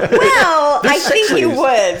it? Well, I sex think you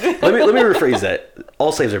slaves. would. Let me rephrase that.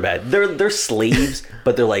 All slaves are bad. They're slaves,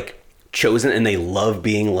 but they're like chosen, and they love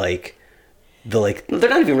being like they're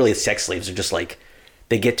not even really sex slaves. They're just like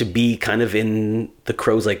they get to be kind of in the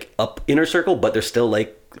crow's like up inner circle, but they're still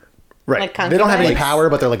like Right. Like They don't have any concubines? power,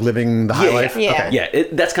 but they're like living the high life. Yeah. Okay. yeah.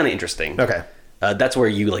 That's kind of interesting. Okay. That's where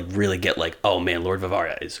you like really get like, oh man, Lord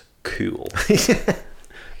Vivaria is cool.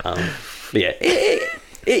 But yeah,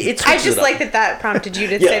 it's. I just like that prompted you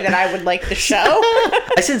to Yeah. say that I would like the show.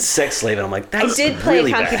 I said sex slave, and I'm like, I that's did play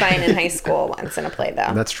really a bad. concubine in high school once in a play,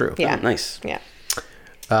 though. That's true. Yeah. Nice. Yeah.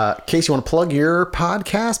 Case, you want to plug your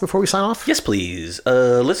podcast before we sign off? Yes, please.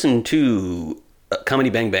 Listen to Comedy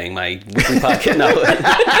Bang Bang, my weekly podcast. No.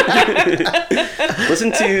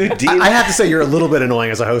 Listen to D. I have to say, you're a little bit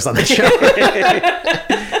annoying as a host on the show.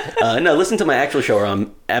 No, listen to my actual show where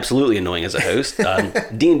I'm absolutely annoying as a host.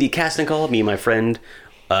 D&D Casting Call, me and my friend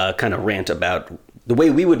kind of rant about the way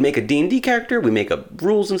we would make a D&D character. We make up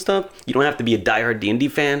rules and stuff. You don't have to be a diehard D&D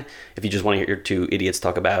fan if you just want to hear two idiots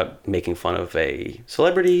talk about making fun of a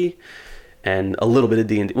celebrity and a little bit of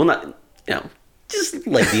D&D. Well, not, just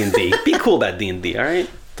like D&D. Be cool about D&D, all right?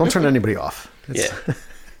 Don't turn anybody off. It's-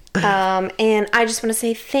 Yeah. And I just want to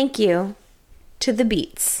say thank you to The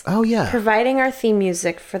Beats. Oh, yeah. Providing our theme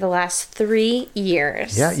music for the last 3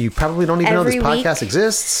 years. Yeah, you probably don't even know this Every podcast week.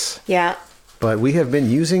 exists, Yeah. but we have been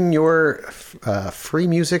using your free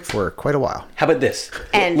music for quite a while. How about this?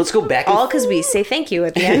 And Let's go back all and because we say thank you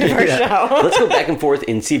at the end of our show. let's go back and forth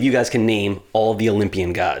and see if you guys can name all the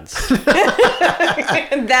Olympian gods.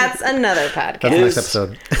 That's another That's podcast. the next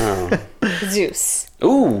episode. Zeus.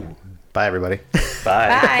 Ooh. Bye, everybody.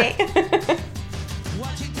 Bye. Bye.